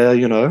healthcare,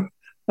 you know.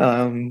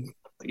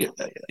 Yeah,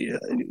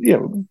 yeah,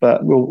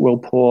 but we'll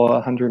pour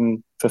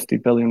 150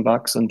 billion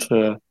bucks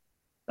into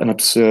an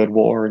absurd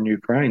war in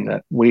Ukraine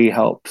that we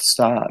helped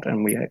start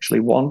and we actually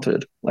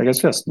wanted. Like, it's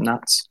just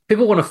nuts.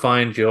 People want to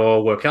find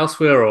your work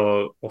elsewhere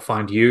or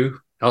find you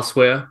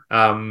elsewhere.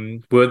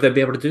 Would they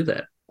be able to do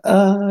that?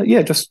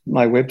 Yeah, just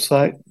my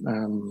website,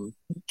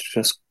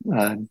 just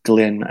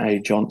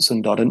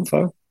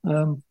glenajohnson.info.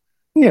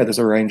 Yeah, there's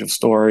a range of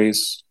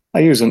stories. I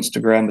use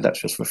Instagram, but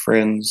that's just for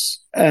friends.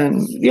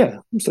 And yeah,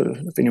 so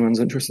if anyone's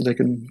interested, they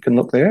can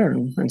look there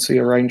and see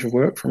a range of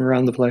work from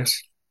around the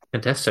place.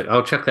 Fantastic.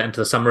 I'll chuck that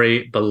into the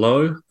summary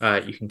below.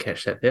 You can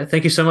catch that there.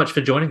 Thank you so much for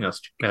joining us,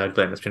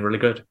 Glen. It's been really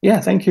good. Yeah,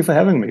 thank you for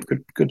having me.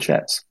 Good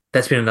chats.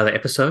 That's been another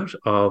episode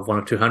of 1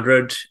 of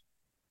 200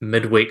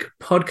 midweek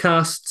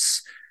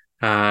podcasts.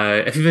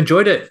 If you've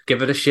enjoyed it,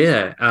 give it a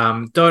share.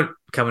 Don't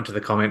come into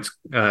the comments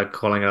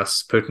calling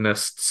us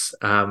Putinists.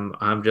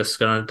 I'm just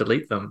going to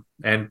delete them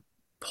and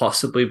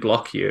possibly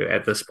block you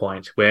at this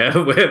point.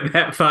 We're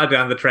that far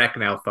down the track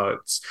now,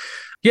 folks.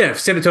 Yeah,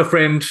 send it to a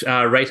friend,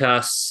 rate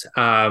us,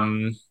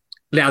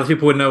 let other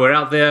people know we're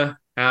out there.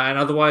 And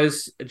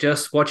otherwise,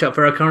 just watch out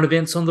for our current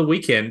events on the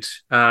weekend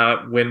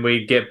when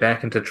we get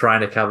back into trying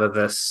to cover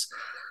this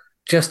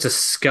just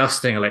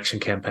disgusting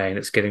election campaign.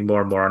 It's getting more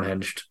and more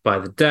unhinged by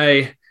the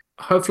day.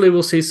 Hopefully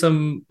we'll see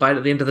some light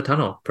at the end of the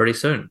tunnel pretty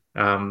soon.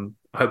 I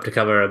hope to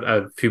cover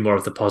a few more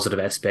of the positive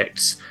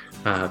aspects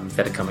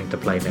that are coming to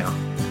play now.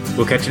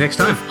 We'll catch you next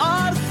time.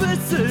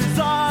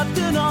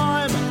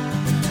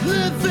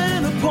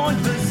 Living a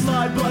pointless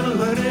life, but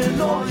learning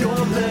all your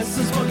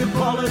lessons. Fucking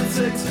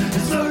politics,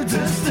 there's no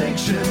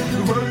distinction.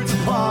 The road's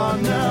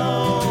upon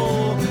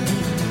now.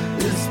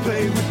 It's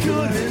paved with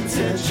good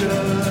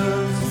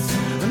intentions.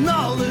 And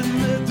I'll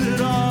admit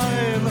that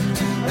I'm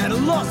at a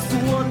loss for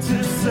what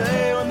to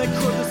say. When they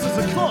quote this as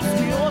a cost,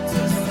 we ought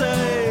to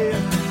stay.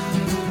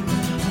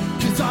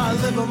 Cause I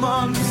live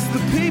amongst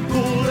the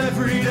people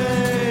every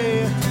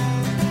day.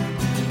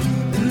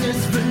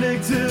 This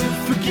vindictive,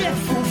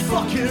 forgetful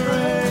fucking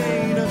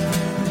rain.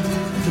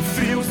 It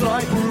feels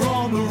like we're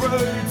on the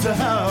road to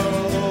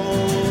hell.